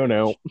 no,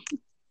 no.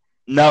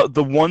 Now,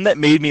 the one that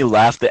made me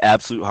laugh the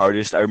absolute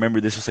hardest, I remember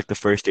this was like the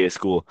first day of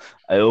school.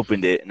 I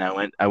opened it and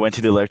I went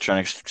to the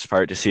electronics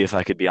part to see if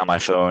I could be on my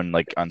phone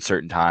like on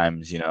certain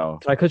times, you know,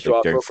 Can I cut you like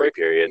off during real free quick?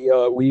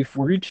 period. We've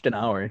reached an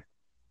hour.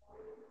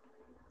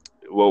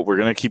 Well, we're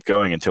gonna keep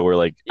going until we're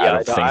like out Yeah,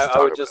 of no, things to I talk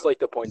would just about. like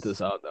to point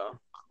this out though.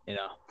 You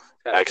know,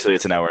 Actually,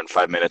 it's an hour and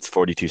 5 minutes,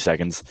 42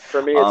 seconds.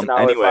 For me, it's an hour,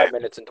 anyway. 5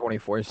 minutes, and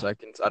 24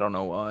 seconds. I don't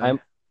know why.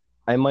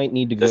 I might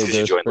need to That's go 'cause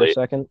you ghost joined for a late.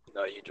 second.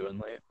 No, you joined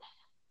late.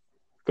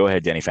 Go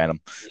ahead, Danny Phantom.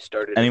 You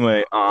started.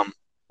 Anyway, Well,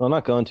 I'm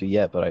not going to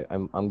yet, but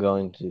I'm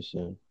going to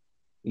soon.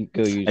 You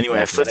go use. Anyway,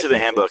 I flipped through the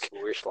handbook,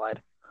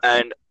 Slide.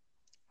 and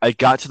I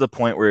got to the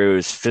point where it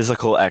was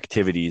physical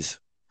activities.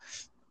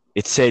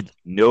 It said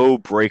no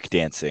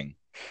breakdancing.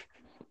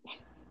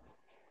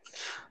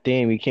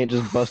 Damn, you can't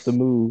just bust a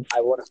move. I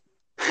want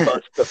to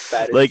bust the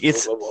fattest Like, move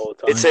of all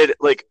time. It said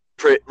like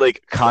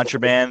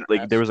contraband.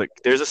 Like there's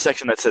a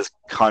section that says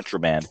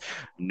contraband.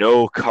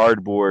 No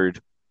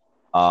cardboard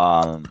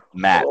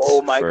mats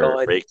Oh my for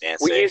God.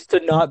 breakdancing. We used to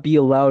not be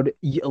allowed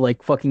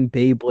like fucking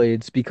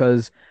Beyblades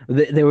because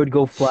they would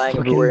go flying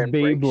everywhere and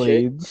break shit.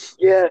 Beyblades.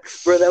 Yeah,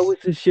 bro, that was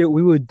the shit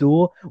we would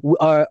do.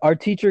 Our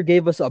teacher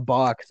gave us a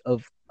box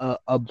of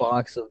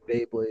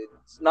Beyblades.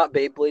 Not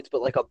Beyblades,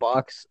 but like a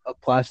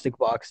plastic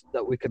box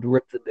that we could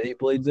rip the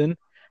Beyblades in,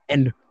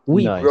 and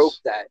we Nice. broke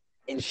that.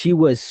 And she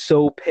was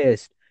so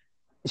pissed.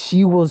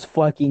 She was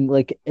fucking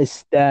like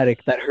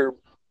ecstatic that her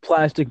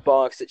plastic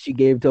box that she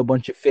gave to a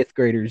bunch of 5th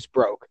graders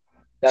broke.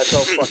 That's how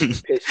fucking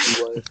pissed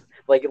she was.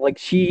 Like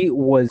she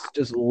was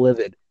just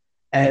livid.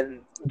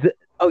 And you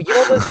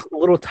know those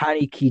little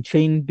tiny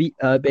keychain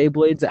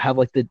Beyblades that have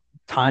like the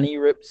tiny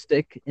rip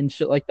stick and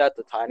shit like that,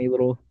 the tiny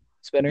little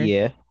spinner?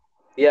 Yeah.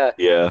 Yeah.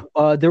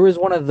 There was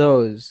one of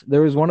those.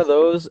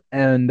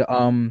 And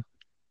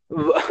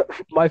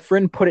my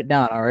friend put it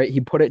down, all right? He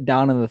put it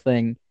down in the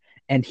thing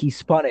and he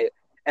spun it.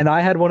 And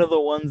I had one of the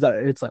ones that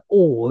it's like,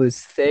 oh,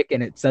 it's thick,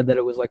 and it said that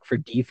it was like for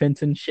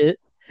defense and shit.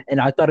 And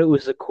I thought it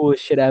was the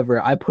coolest shit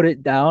ever. I put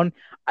it down,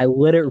 I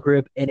let it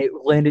rip, and it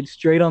landed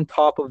straight on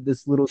top of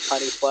this little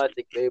tiny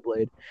plastic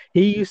Beyblade.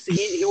 He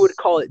would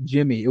call it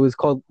Jimmy. It was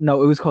called Timmy.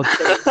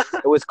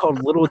 It was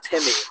called Little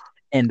Timmy.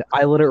 And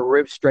I let it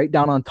rip straight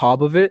down on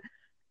top of it,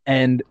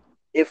 and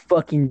it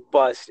fucking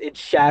bust. It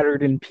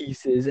shattered in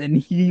pieces, and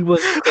he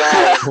was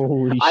crying.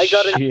 Holy I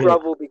got in shit.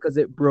 trouble because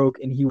it broke,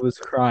 and he was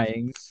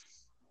crying.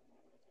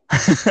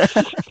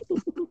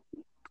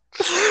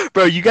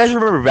 Bro, you guys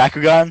remember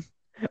Bakugan?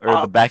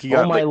 Or the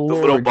Bakugan, oh my like the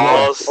lord, little yeah.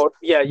 balls? Oh,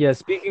 yeah.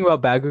 Speaking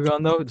about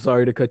Bakugan, though,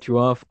 sorry to cut you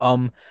off.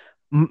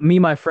 Me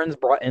and my friends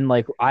brought in,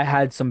 like, I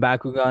had some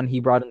Bakugan.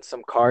 He brought in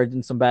some cards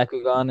and some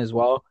Bakugan as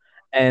well.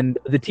 And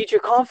the teacher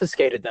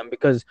confiscated them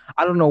because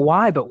I don't know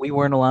why, but we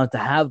weren't allowed to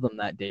have them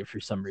that day for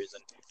some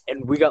reason.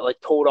 And we got, like,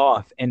 told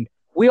off. And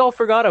we all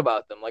forgot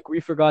about them. Like,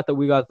 we forgot that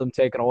we got them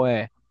taken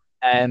away.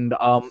 And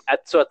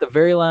at the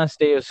very last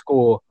day of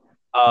school,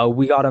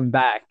 we got them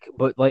back.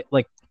 But,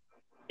 like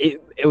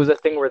it was a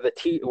thing where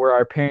where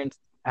our parents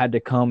had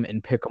to come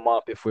and pick them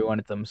up if we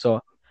wanted them.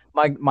 So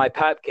my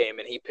pap came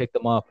and he picked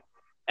them up,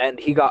 and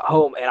he got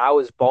home and I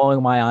was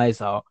bawling my eyes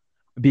out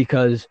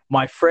because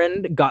my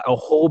friend got a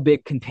whole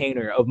big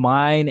container of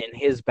mine and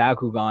his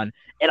Bakugan,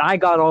 and I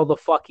got all the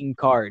fucking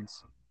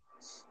cards.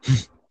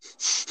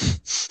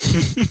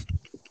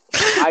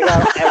 I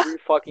got every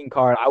fucking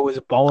card. I was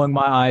bawling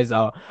my eyes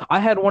out. I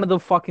had one of the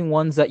fucking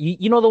ones that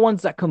you know the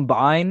ones that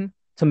combine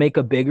to make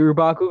a bigger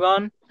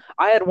Bakugan.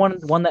 I had one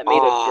that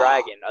made a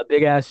dragon, a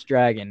big ass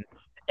dragon,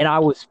 and I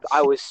was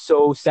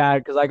so sad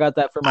because I got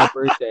that for my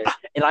birthday,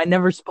 and I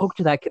never spoke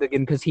to that kid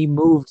again because he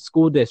moved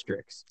school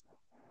districts.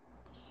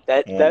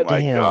 That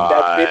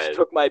bitch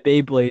took my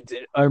Beyblades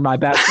or my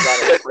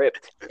Bakugan and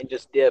ripped and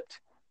just dipped.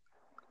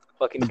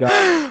 Fucking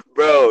gone.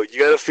 Bro, you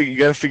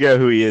gotta figure out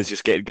who he is.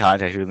 Just get in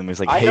contact with him. He's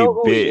like, hey,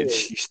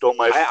 bitch, you stole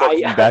my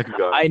fucking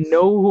Bakugan. I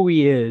know who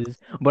he is,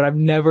 but I've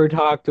never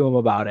talked to him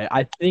about it.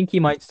 I think he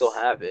might still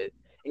have it.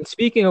 And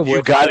speaking of which,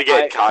 you gotta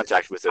get in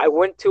contact with him. I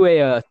went to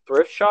a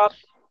thrift shop,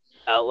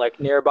 like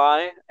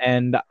nearby,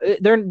 and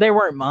they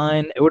weren't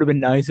mine. It would have been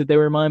nice if they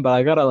were mine, but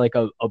I got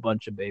a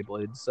bunch of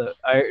Beyblades. So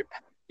I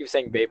keep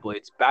saying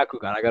Beyblades,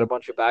 Bakugan. I got a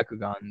bunch of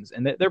Bakugans,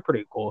 and they're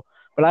pretty cool.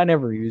 But I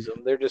never use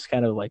them. They're just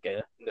kind of like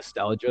a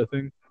nostalgia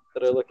thing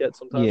that I look at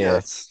sometimes. Yeah,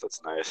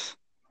 that's nice.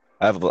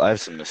 I have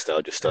some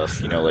nostalgia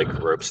stuff, like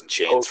ropes and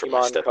chains from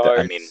my Pokemon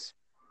stepdad. cards,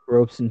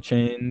 ropes and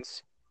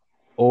chains,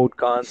 old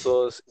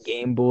consoles,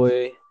 Game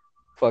Boy,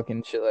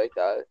 fucking shit like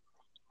that.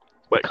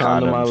 What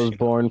condom condoms? I was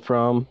born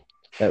from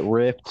that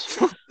ripped.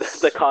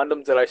 The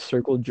condoms that I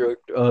circle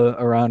jerked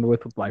around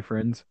with my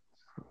friends.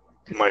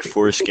 My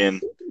foreskin.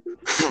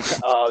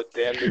 Oh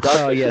damn!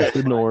 Oh yes,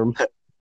 the norm.